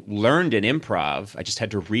learned in improv. I just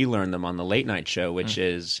had to relearn them on the late night show, which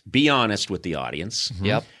is be honest with the audience.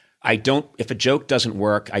 Yep. If a joke doesn't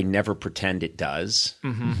work, I never pretend it does.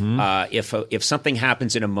 If something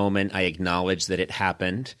happens in a moment, I acknowledge that it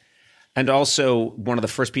happened. And also, one of the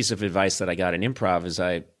first pieces of advice that I got in improv is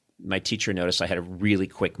my teacher noticed I had a really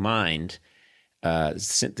quick mind.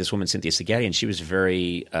 This woman, Cynthia Seghetti, and she was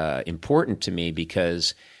very important to me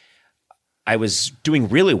because I was doing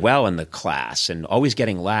really well in the class and always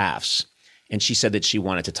getting laughs. And she said that she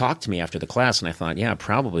wanted to talk to me after the class, and I thought, yeah,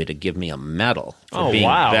 probably to give me a medal for being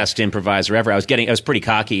best improviser ever. I was pretty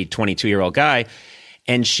cocky, 22-year-old guy.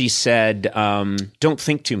 And she said, don't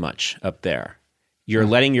think too much up there. You're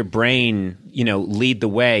letting your brain, lead the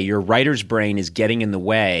way. Your writer's brain is getting in the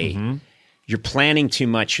way. You're planning too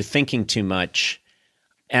much. You're thinking too much.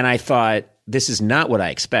 And I thought, this is not what I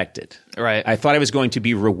expected. Right. I thought I was going to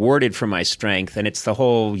be rewarded for my strength, and it's the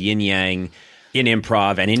whole yin-yang in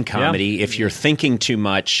improv and in comedy. Yeah. If you're thinking too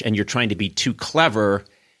much and you're trying to be too clever,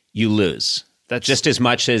 you lose. That's just as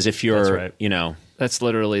much as if you're, That's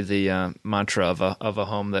literally the mantra of a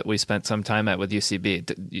home that we spent some time at with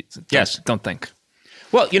UCB. Yes. Don't think.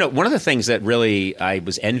 Well, one of the things that really I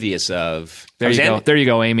was envious of. There you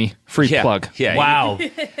go, Amy. Free plug. Yeah. Wow. Is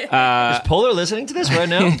Poehler listening to this right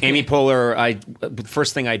now? Amy Poehler, the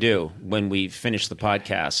first thing I do when we finish the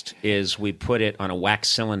podcast is we put it on a wax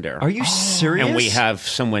cylinder. Are you serious? And we have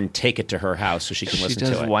someone take it to her house so she can listen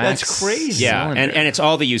to it. That's crazy. Yeah, and it's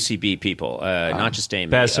all the UCB people, not just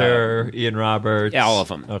Amy. Besser, Ian Roberts. Yeah, all of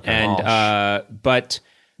them. Okay. And but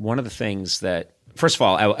one of the things that, first of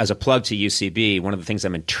all, as a plug to UCB, one of the things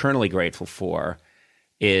I'm eternally grateful for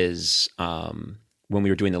is when we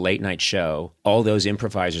were doing the late night show, all those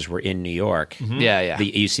improvisers were in New York. Yeah.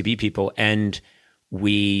 The UCB people, and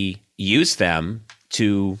we used them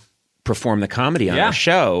to perform the comedy on our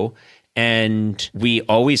show, and we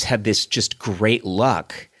always had this just great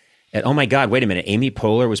luck. And, oh my God, wait a minute, Amy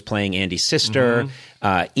Poehler was playing Andy's sister,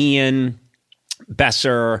 Ian,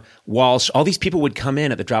 Besser, Walsh, all these people would come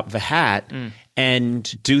in at the drop of a hat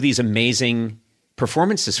and do these amazing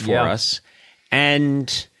performances for us.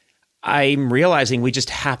 And I'm realizing we just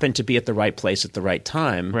happened to be at the right place at the right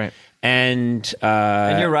time. Right. And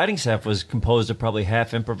your writing staff was composed of probably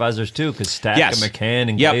half improvisers too, because Stack and McCann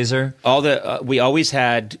and Glazer. All we always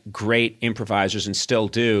had great improvisers and still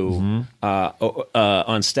do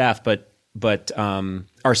on staff, but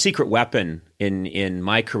our secret weapon in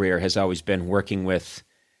my career has always been working with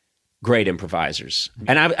great improvisers.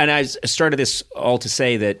 And I started this all to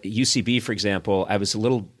say that UCB, for example, I was a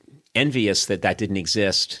little envious that didn't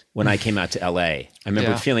exist when I came out to LA. I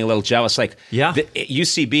remember feeling a little jealous, like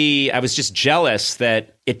UCB. I was just jealous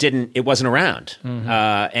that it wasn't around.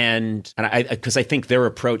 And because I think their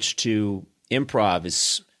approach to improv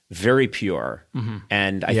is very pure,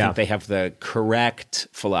 and I think they have the correct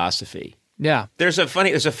philosophy. Yeah. There's a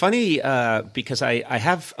funny because I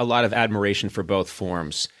have a lot of admiration for both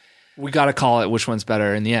forms. We got to call it which one's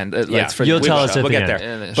better in the end. You'll tell us at we'll the get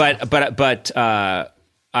end. there. But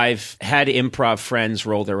I've had improv friends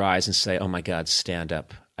roll their eyes and say, "Oh my God, stand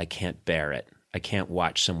up! I can't bear it. I can't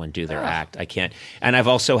watch someone do their act. I can't." And I've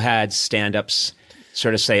also had stand-ups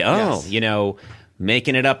sort of say, "Oh,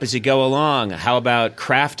 making it up as you go along. How about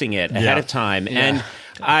crafting it ahead of time?" And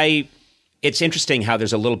it's interesting how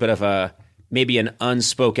there's a little bit of maybe an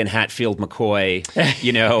unspoken Hatfield-McCoy,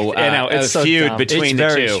 feud between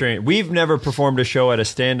the two. Strange. We've never performed a show at a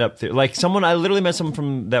stand-up theater. Like I literally met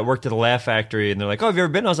someone that worked at the Laugh Factory, and they're like, "Oh, have you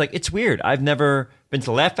ever been?" I was like, "It's weird. I've never been to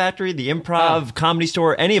the Laugh Factory, the Improv, Comedy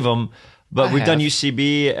Store, any of them, but we've done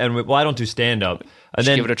UCB, and I don't do stand-up." And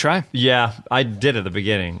then give it a try. Yeah, I did at the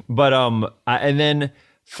beginning. But and then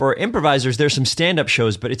for improvisers, there's some stand-up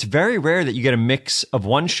shows, but it's very rare that you get a mix of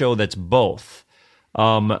one show that's both.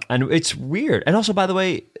 And it's weird. And also, by the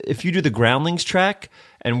way, if you do the Groundlings track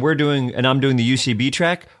and I'm doing the UCB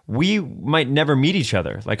track, we might never meet each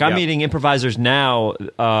other. Like I'm meeting improvisers now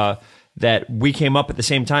that we came up at the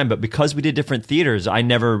same time, but because we did different theaters, I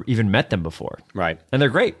never even met them before. Right. And they're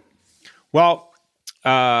great. Well,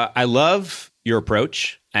 I love your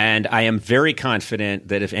approach, and I am very confident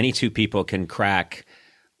that if any two people can crack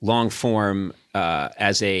long form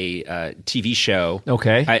as a TV show.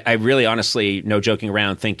 Okay. I really honestly, no joking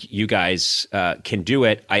around, think you guys can do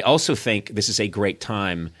it. I also think this is a great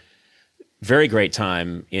time, very great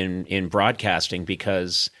time in broadcasting,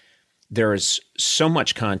 because there's so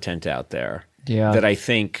much content out there Yeah. that I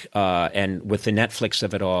think, and with the Netflix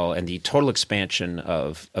of it all and the total expansion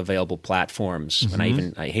of available platforms,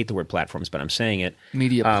 and I hate the word platforms, but I'm saying it.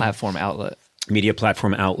 Media platform outlet. Media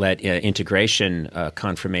platform outlet, integration,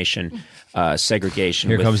 confirmation, segregation.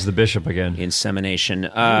 Here comes the bishop again. Insemination.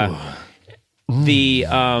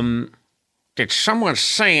 Did someone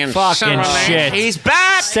say Fucking shit. He's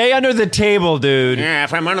back! Stay under the table, dude. Yeah,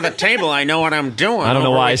 if I'm under the table, I know what I'm doing. I don't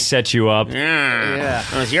know why I set you up. Yeah.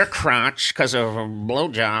 It was your crotch because of a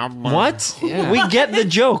blowjob. What? We get the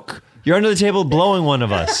joke. You're under the table blowing one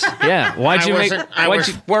of us. Yeah. I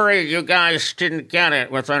was worried you guys didn't get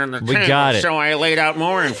it with under the We table, got it. so I laid out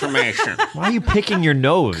more information. Why are you picking your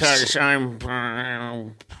nose? Because I'm...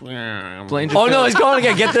 Oh, no, he's going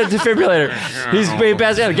again. Get the defibrillator. He's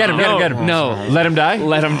passing out. Get him. No. Let him die?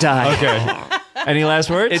 Let him die. Okay. Any last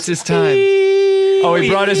words? It's his time. Oh, he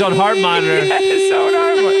brought his own heart monitor. His own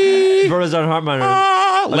heart monitor. He brought his own heart monitor.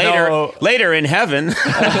 Later in heaven.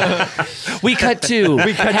 We cut to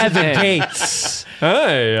heaven. The gates.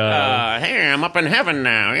 Hey. Hey, I'm up in heaven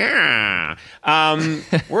now. Yeah.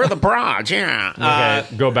 We're the broads. Yeah.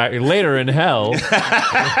 Okay, go back. Later in hell.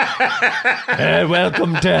 Hey,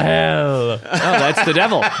 welcome to hell. Oh, that's the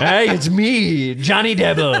devil. Hey, it's me, Johnny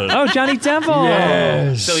Devil. Oh, Johnny Devil.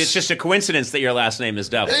 Yes. So it's just a coincidence that your last name is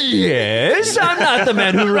Devil. Yes, I'm not the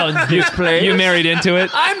man who runs this place. You married into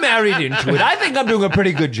it? I'm married into it. I think I'm doing a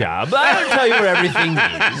pretty good job. I'll tell you where everything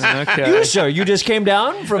is. Okay. You, sir, you just came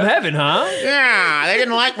down from heaven, huh? Yeah, they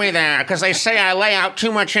didn't like me there because they say I lay out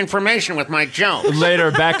too much information with my jokes.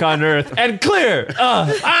 Later, back on Earth. And clear.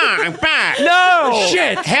 I'm back. No!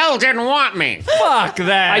 Shit! Hell didn't want me. Fuck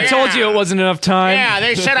that. I told you it wasn't enough time. Yeah,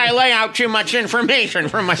 they said I lay out too much information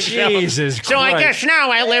for my show. Jesus So I Christ. guess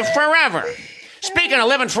now I live forever. Speaking of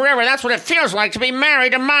living forever, that's what it feels like to be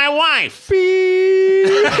married to my wife.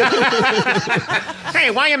 Hey,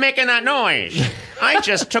 why are you making that noise? I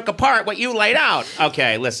just took apart what you laid out.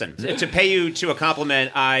 Okay, listen. To pay you to a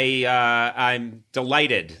compliment, I'm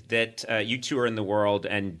delighted that you two are in the world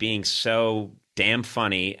and being so damn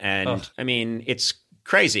funny. And I mean, it's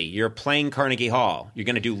crazy. You're playing Carnegie Hall. You're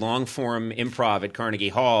going to do long-form improv at Carnegie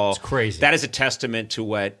Hall. It's crazy. That is a testament to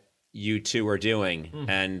what you two are doing,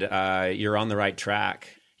 and you're on the right track.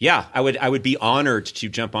 Yeah, I would be honored to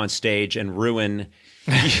jump on stage and ruin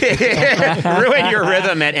your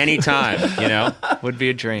rhythm at any time. You know, Would be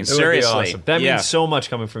a dream. Seriously. It would be awesome. That Yeah. means so much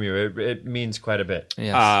coming from you. It means quite a bit.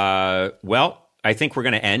 Yes. Well, I think we're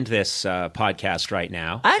going to end this podcast right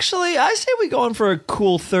now. Actually, I say we go on for a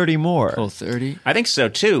cool 30 more. Full 30. I think so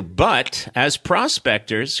too, but as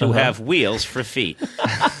prospectors who have wheels for feet.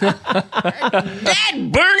 Dad, burn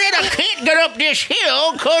it, I can't get up this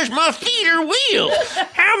hill because my feet are wheels.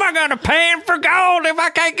 How am I going to pan for gold if I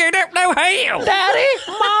can't get up no hill? Daddy,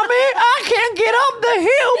 Mommy, I can't get up the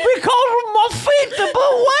hill because of my feet to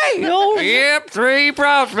put wheels. Yep, 3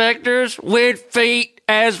 prospectors with feet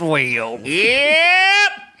as wheels.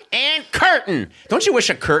 Yep. And curtain. Don't you wish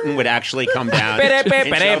a curtain would actually come down? in show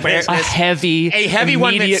business? A heavy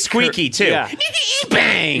one that's immediate squeaky too. Yeah.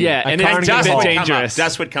 Bang. Yeah, and it's dust a would bit come up. dangerous.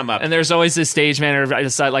 Dust would come up. And there's always this stage manager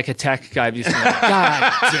beside like a tech guy. Be like,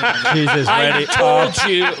 God damn it. Jesus, I ready? told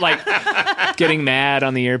you, like getting mad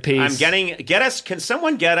on the earpiece. Can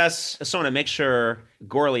someone get us, I just want to make sure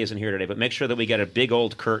Gorley isn't here today, but make sure that we get a big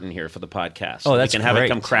old curtain here for the podcast. So that's we can have it great.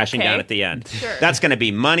 come crashing Okay. down at the end. Sure. That's going to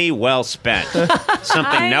be money well spent.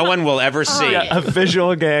 Something no one will ever see. A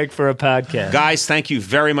visual gag for a podcast. Guys, thank you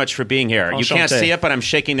very much for being here. You can't Enchanté. see it, but I'm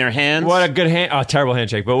shaking their hands. What a good terrible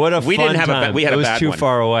handshake, but what a We fun didn't have a time. ba- we had it a was bad too one.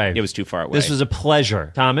 far away. It was too far away. This was a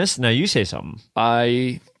pleasure. Thomas, now you say something.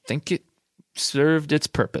 I think it served its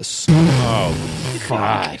purpose.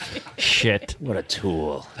 God. Shit. What a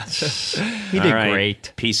tool. He did All right.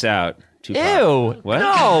 great. Peace out. Tupac. Ew. What?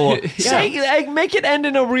 No. Say, make it end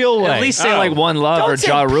in a real way. At least say Oh. like one love Don't or say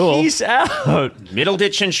Ja Rule. peace out.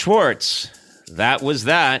 Middleditch and Schwartz. That was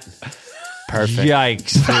that. Perfect.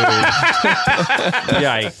 Yikes, dude.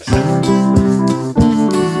 Yikes.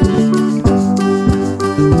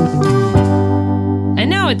 And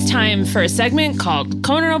now it's time for a segment called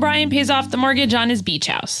Conan O'Brien Pays Off the Mortgage on His Beach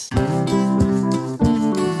House.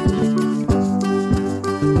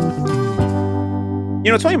 You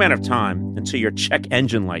know, it's only a matter of time until your check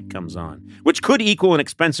engine light comes on, which could equal an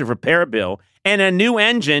expensive repair bill, and a new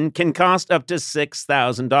engine can cost up to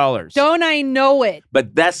 $6,000. Don't I know it?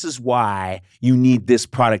 But this is why you need this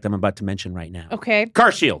product I'm about to mention right now. Okay.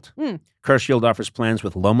 CarShield. CarShield offers plans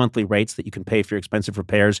with low monthly rates that you can pay for your expensive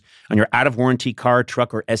repairs on your out-of-warranty car,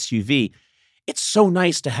 truck, or SUV. It's so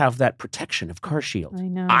nice to have that protection of CarShield. I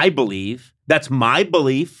know. I believe, that's my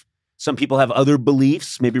belief, Some people have other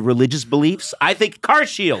beliefs, maybe religious beliefs. I think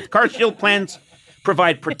CarShield plans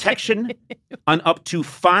provide protection on up to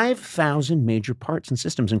 5,000 major parts and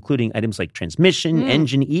systems, including items like transmission,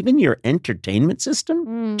 engine, even your entertainment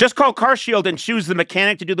system. Just call CarShield and choose the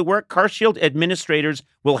mechanic to do the work. CarShield administrators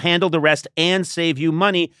will handle the rest and save you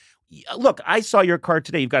money. Look, I saw your car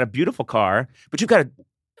today. You've got a beautiful car, but you've got to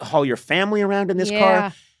haul your family around in this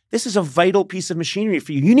car. This is a vital piece of machinery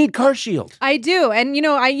for you. You need CarShield. I do. And,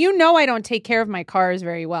 I don't take care of my cars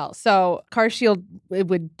very well. So CarShield, it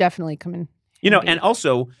would definitely come in. And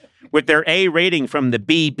also, with their A rating from the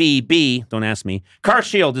BBB, don't ask me,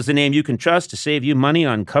 CarShield is the name you can trust to save you money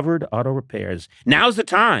on covered auto repairs. Now's the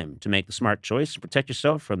time to make the smart choice to protect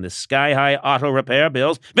yourself from the sky-high auto repair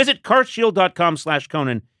bills. Visit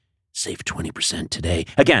carshield.com/Conan. Save 20% today.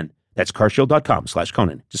 Again, that's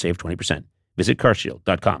carshield.com/Conan to save 20%. Visit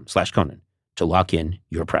carshield.com/Conan to lock in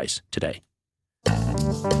your price today.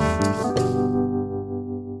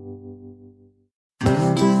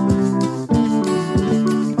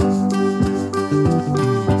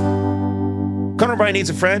 Conan O'Brien Needs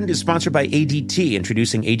a Friend is sponsored by ADT,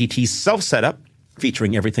 introducing ADT Self-Setup,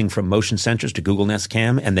 featuring everything from motion sensors to Google Nest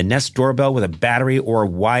Cam and the Nest Doorbell with a battery or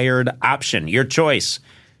wired option. Your choice.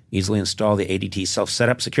 Easily install the ADT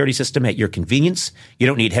Self-Setup security system at your convenience. You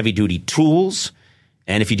don't need heavy-duty tools.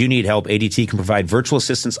 And if you do need help, ADT can provide virtual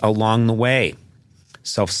assistance along the way.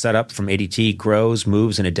 Self-Setup from ADT grows,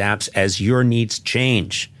 moves, and adapts as your needs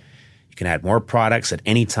change. You can add more products at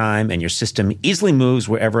any time, and your system easily moves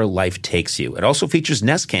wherever life takes you. It also features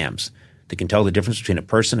Nest Cams that can tell the difference between a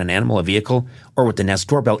person, an animal, a vehicle, or with the Nest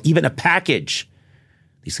Doorbell, even a package.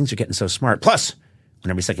 These things are getting so smart. Plus, when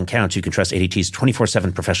every second counts, you can trust ADT's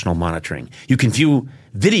 24/7 professional monitoring. You can view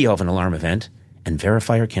video of an alarm event and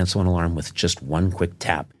verify or cancel an alarm with just one quick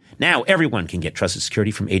tap. Now, everyone can get trusted security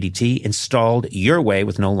from ADT installed your way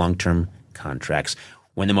with no long-term contracts.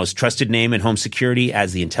 When the most trusted name in home security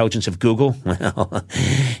adds the intelligence of Google, well,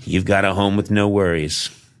 you've got a home with no worries.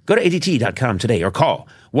 Go to ADT.com today or call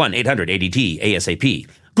 1-800-ADT-ASAP.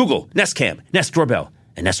 Google, Nest Cam, Nest Doorbell,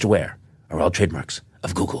 and Nest Aware are all trademarks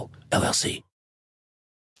of Google, LLC.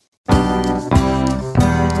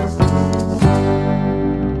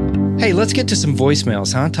 Hey, let's get to some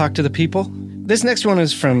voicemails, huh? Talk to the people. This next one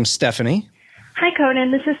is from Stephanie. Hi,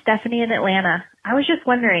 Conan. This is Stephanie in Atlanta. I was just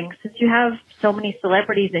wondering, since you have so many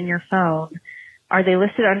celebrities in your phone, are they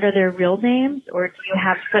listed under their real names, or do you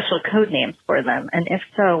have special code names for them? And if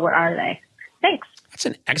so, what are they? Thanks. That's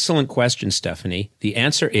an excellent question, Stephanie. The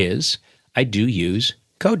answer is I do use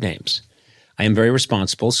code names. I am very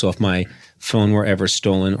responsible, so if my phone were ever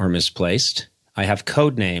stolen or misplaced, I have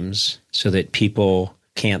code names so that people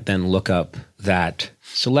can't then look up that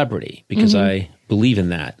celebrity because I believe in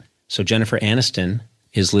that. So Jennifer Aniston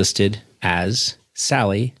is listed as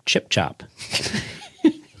Sally Chip Chop.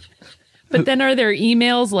 But then are there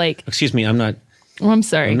emails like... Excuse me, I'm not... Oh, I'm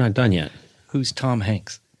sorry. I'm not done yet. Who's Tom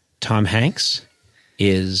Hanks? Tom Hanks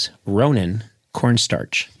is Ronan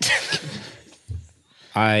Cornstarch.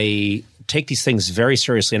 I take these things very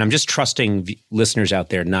seriously, and I'm just trusting listeners out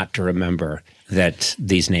there not to remember that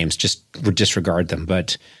these names, just disregard them.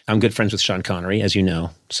 But I'm good friends with Sean Connery, as you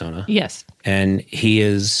know, Sona. Yes. And he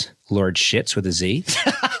is Lord Shits with a Z.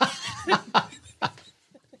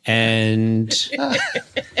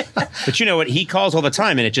 But you know what? He calls all the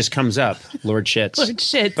time, and it just comes up, Lord Shits. Lord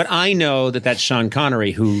Shits. But I know that that's Sean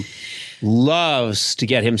Connery, who loves to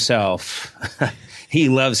get himself... He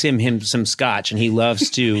loves him some scotch, and he loves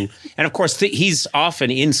to... And, of course, he's often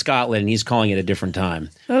in Scotland, and he's calling it a different time.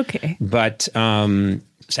 Okay. But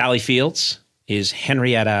Sally Fields is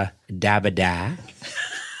Henrietta Dabada.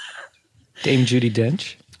 Dame Judi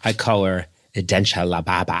Dench. I call her Dencha La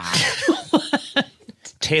Baba.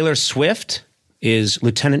 Taylor Swift is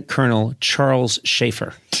Lieutenant Colonel Charles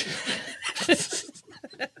Schaefer.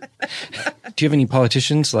 Do you have any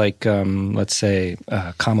politicians like, let's say,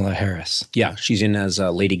 Kamala Harris? Yeah, she's in as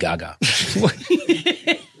Lady Gaga.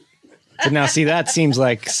 But now, see, that seems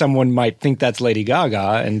like someone might think that's Lady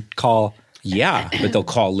Gaga and call... Yeah, but they'll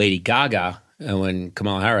call Lady Gaga, and when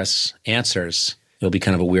Kamala Harris answers, it'll be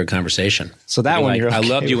kind of a weird conversation. So that one, like, you're okay I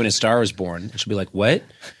loved you with. when A Star Was Born. And she'll be like, what?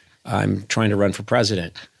 I'm trying to run for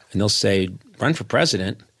president. And they'll say, run for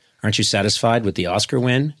president? Aren't you satisfied with the Oscar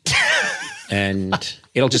win? And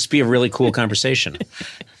it'll just be a really cool conversation.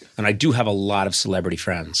 And I do have a lot of celebrity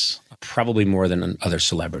friends, probably more than other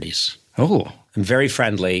celebrities. Oh. I'm very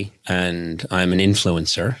friendly, and I'm an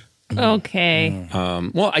influencer. Okay.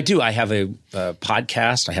 Well, I do. I have a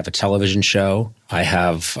podcast. I have a television show. I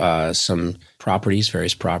have some properties,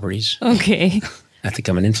 various properties. Okay. I think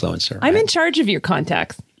I'm an influencer. I'm in charge of your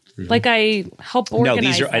contacts. Like I help organize. No,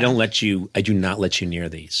 these are. them. I do not let you near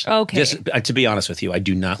these. Okay. Just to be honest with you, I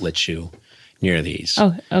do not let you near these.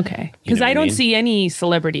 Oh, okay. Because You know I what I don't mean? see any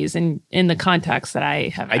celebrities in the contacts that I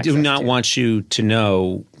have. I do access not to. want you to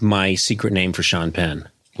know my secret name for Sean Penn,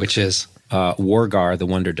 Which is Wargar the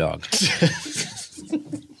Wonder Dog.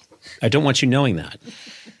 I don't want you knowing that.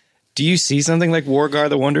 Do you see something like Wargar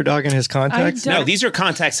the Wonder Dog in his contacts? I No, these are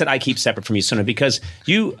contacts that I keep separate from you, Sona, because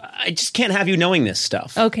I just can't have you knowing this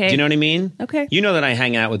stuff. Okay. Do you know what I mean? Okay. You know that I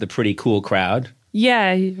hang out with a pretty cool crowd.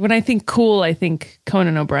 Yeah, when I think cool, I think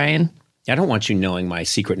Conan O'Brien. I don't want you knowing my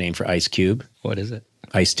secret name for Ice Cube. What is it?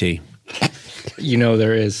 Ice-T. You know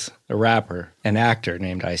there is a rapper, an actor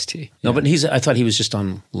named Ice-T. No, but I thought he was just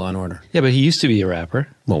on Law and Order. Yeah, but he used to be a rapper.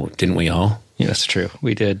 Well, didn't we all? Yeah, that's true.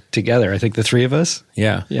 We did together. I think the three of us.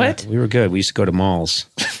 Yeah. What? We were good. We used to go to malls.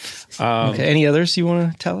 Okay. Any others you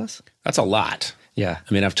want to tell us? That's a lot. Yeah.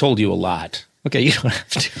 I mean, I've told you a lot. Okay, you don't have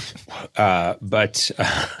to. But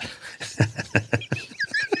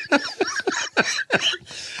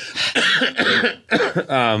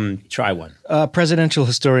try one. Presidential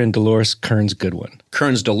historian Dolores Kearns Goodwin.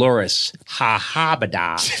 Kearns Dolores. Ha ha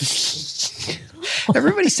bada.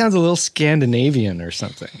 Everybody sounds a little Scandinavian or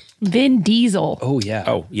something. Vin Diesel. Oh, yeah.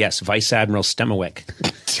 Oh, yes. Vice Admiral Stemowick.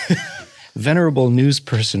 Venerable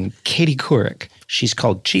newsperson Katie Couric. She's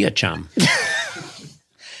called Chia Chum.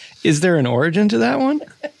 Is there an origin to that one?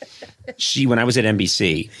 When I was at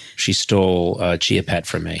NBC, she stole a Chia Pet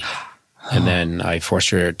from me. And then I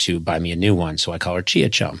forced her to buy me a new one, so I call her Chia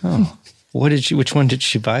Chum. Oh. Which one did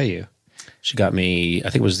she buy you? She got me, I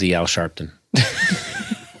think it was the Al Sharpton.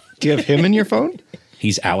 Do you have him in your phone?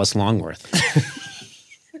 He's Alice Longworth.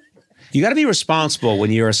 You got to be responsible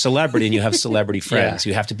when you're a celebrity and you have celebrity friends.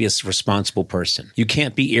 You have to be a responsible person. You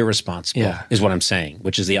can't be irresponsible, is what I'm saying,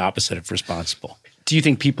 which is the opposite of responsible. Do you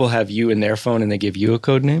think people have you in their phone and they give you a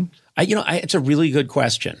code name? It's a really good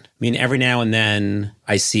question. I mean, every now and then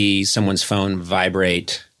I see someone's phone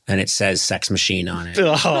vibrate and it says sex machine on it.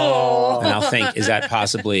 Oh. And I'll think, is that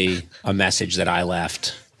possibly a message that I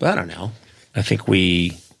left? But I don't know. I think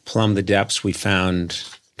we plumbed the depths. We find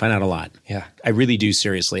out a lot. Yeah. I really do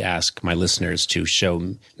seriously ask my listeners to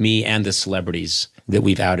show me and the celebrities that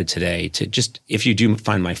we've outed today to just, if you do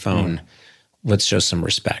find my phone, let's show some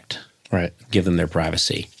respect. Right. Give them their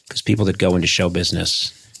privacy. Because people that go into show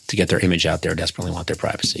business to get their image out there desperately want their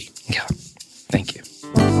privacy. Yeah. Thank you.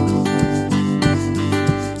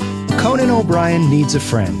 Conan O'Brien Needs a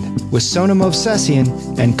Friend with Sona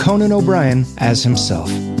Movsesian and Conan O'Brien as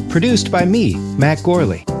himself. Produced by me, Matt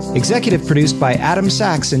Gorley. Executive produced by Adam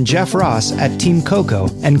Sachs and Jeff Ross at Team Coco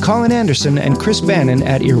and Colin Anderson and Chris Bannon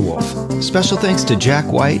at Earwolf. Special thanks to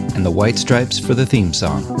Jack White and the White Stripes for the theme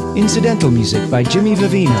song. Incidental music by Jimmy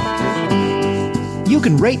Vivino. You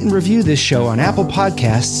can rate and review this show on Apple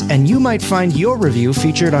Podcasts, and you might find your review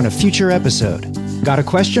featured on a future episode. Got a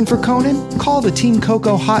question for Conan? Call the Team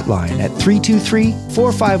Coco hotline at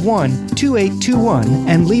 323-451-2821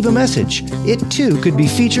 and leave a message. It too could be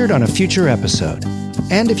featured on a future episode.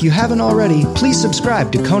 And if you haven't already, please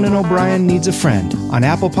subscribe to Conan O'Brien Needs a Friend on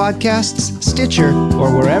Apple Podcasts, Stitcher,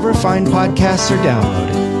 or wherever fine podcasts are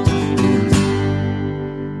downloaded.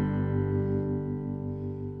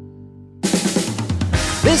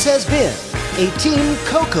 This has been a Team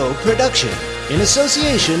Coco production in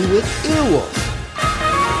association with Earwolf.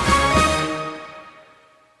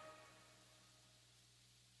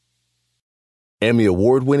 Emmy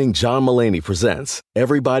award-winning John Mulaney presents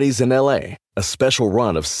Everybody's in LA, a special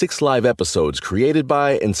run of 6 live episodes created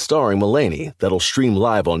by and starring Mulaney that'll stream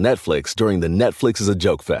live on Netflix during the Netflix is a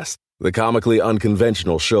Joke Fest. The comically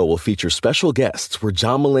unconventional show will feature special guests where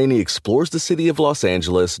John Mulaney explores the city of Los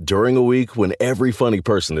Angeles during a week when every funny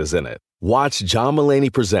person is in it. Watch John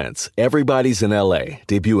Mulaney Presents Everybody's in LA,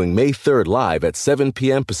 debuting May 3rd live at 7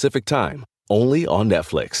 p.m. Pacific Time, only on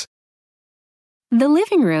Netflix. The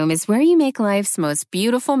living room is where you make life's most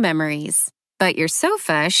beautiful memories. But your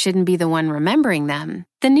sofa shouldn't be the one remembering them.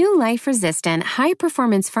 The new life-resistant,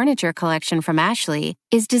 high-performance furniture collection from Ashley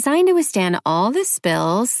is designed to withstand all the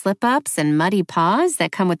spills, slip-ups, and muddy paws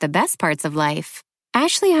that come with the best parts of life.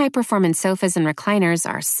 Ashley high-performance sofas and recliners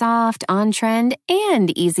are soft, on-trend,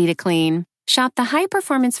 and easy to clean. Shop the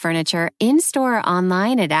high-performance furniture in-store or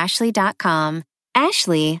online at ashley.com.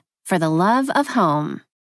 Ashley, for the love of home.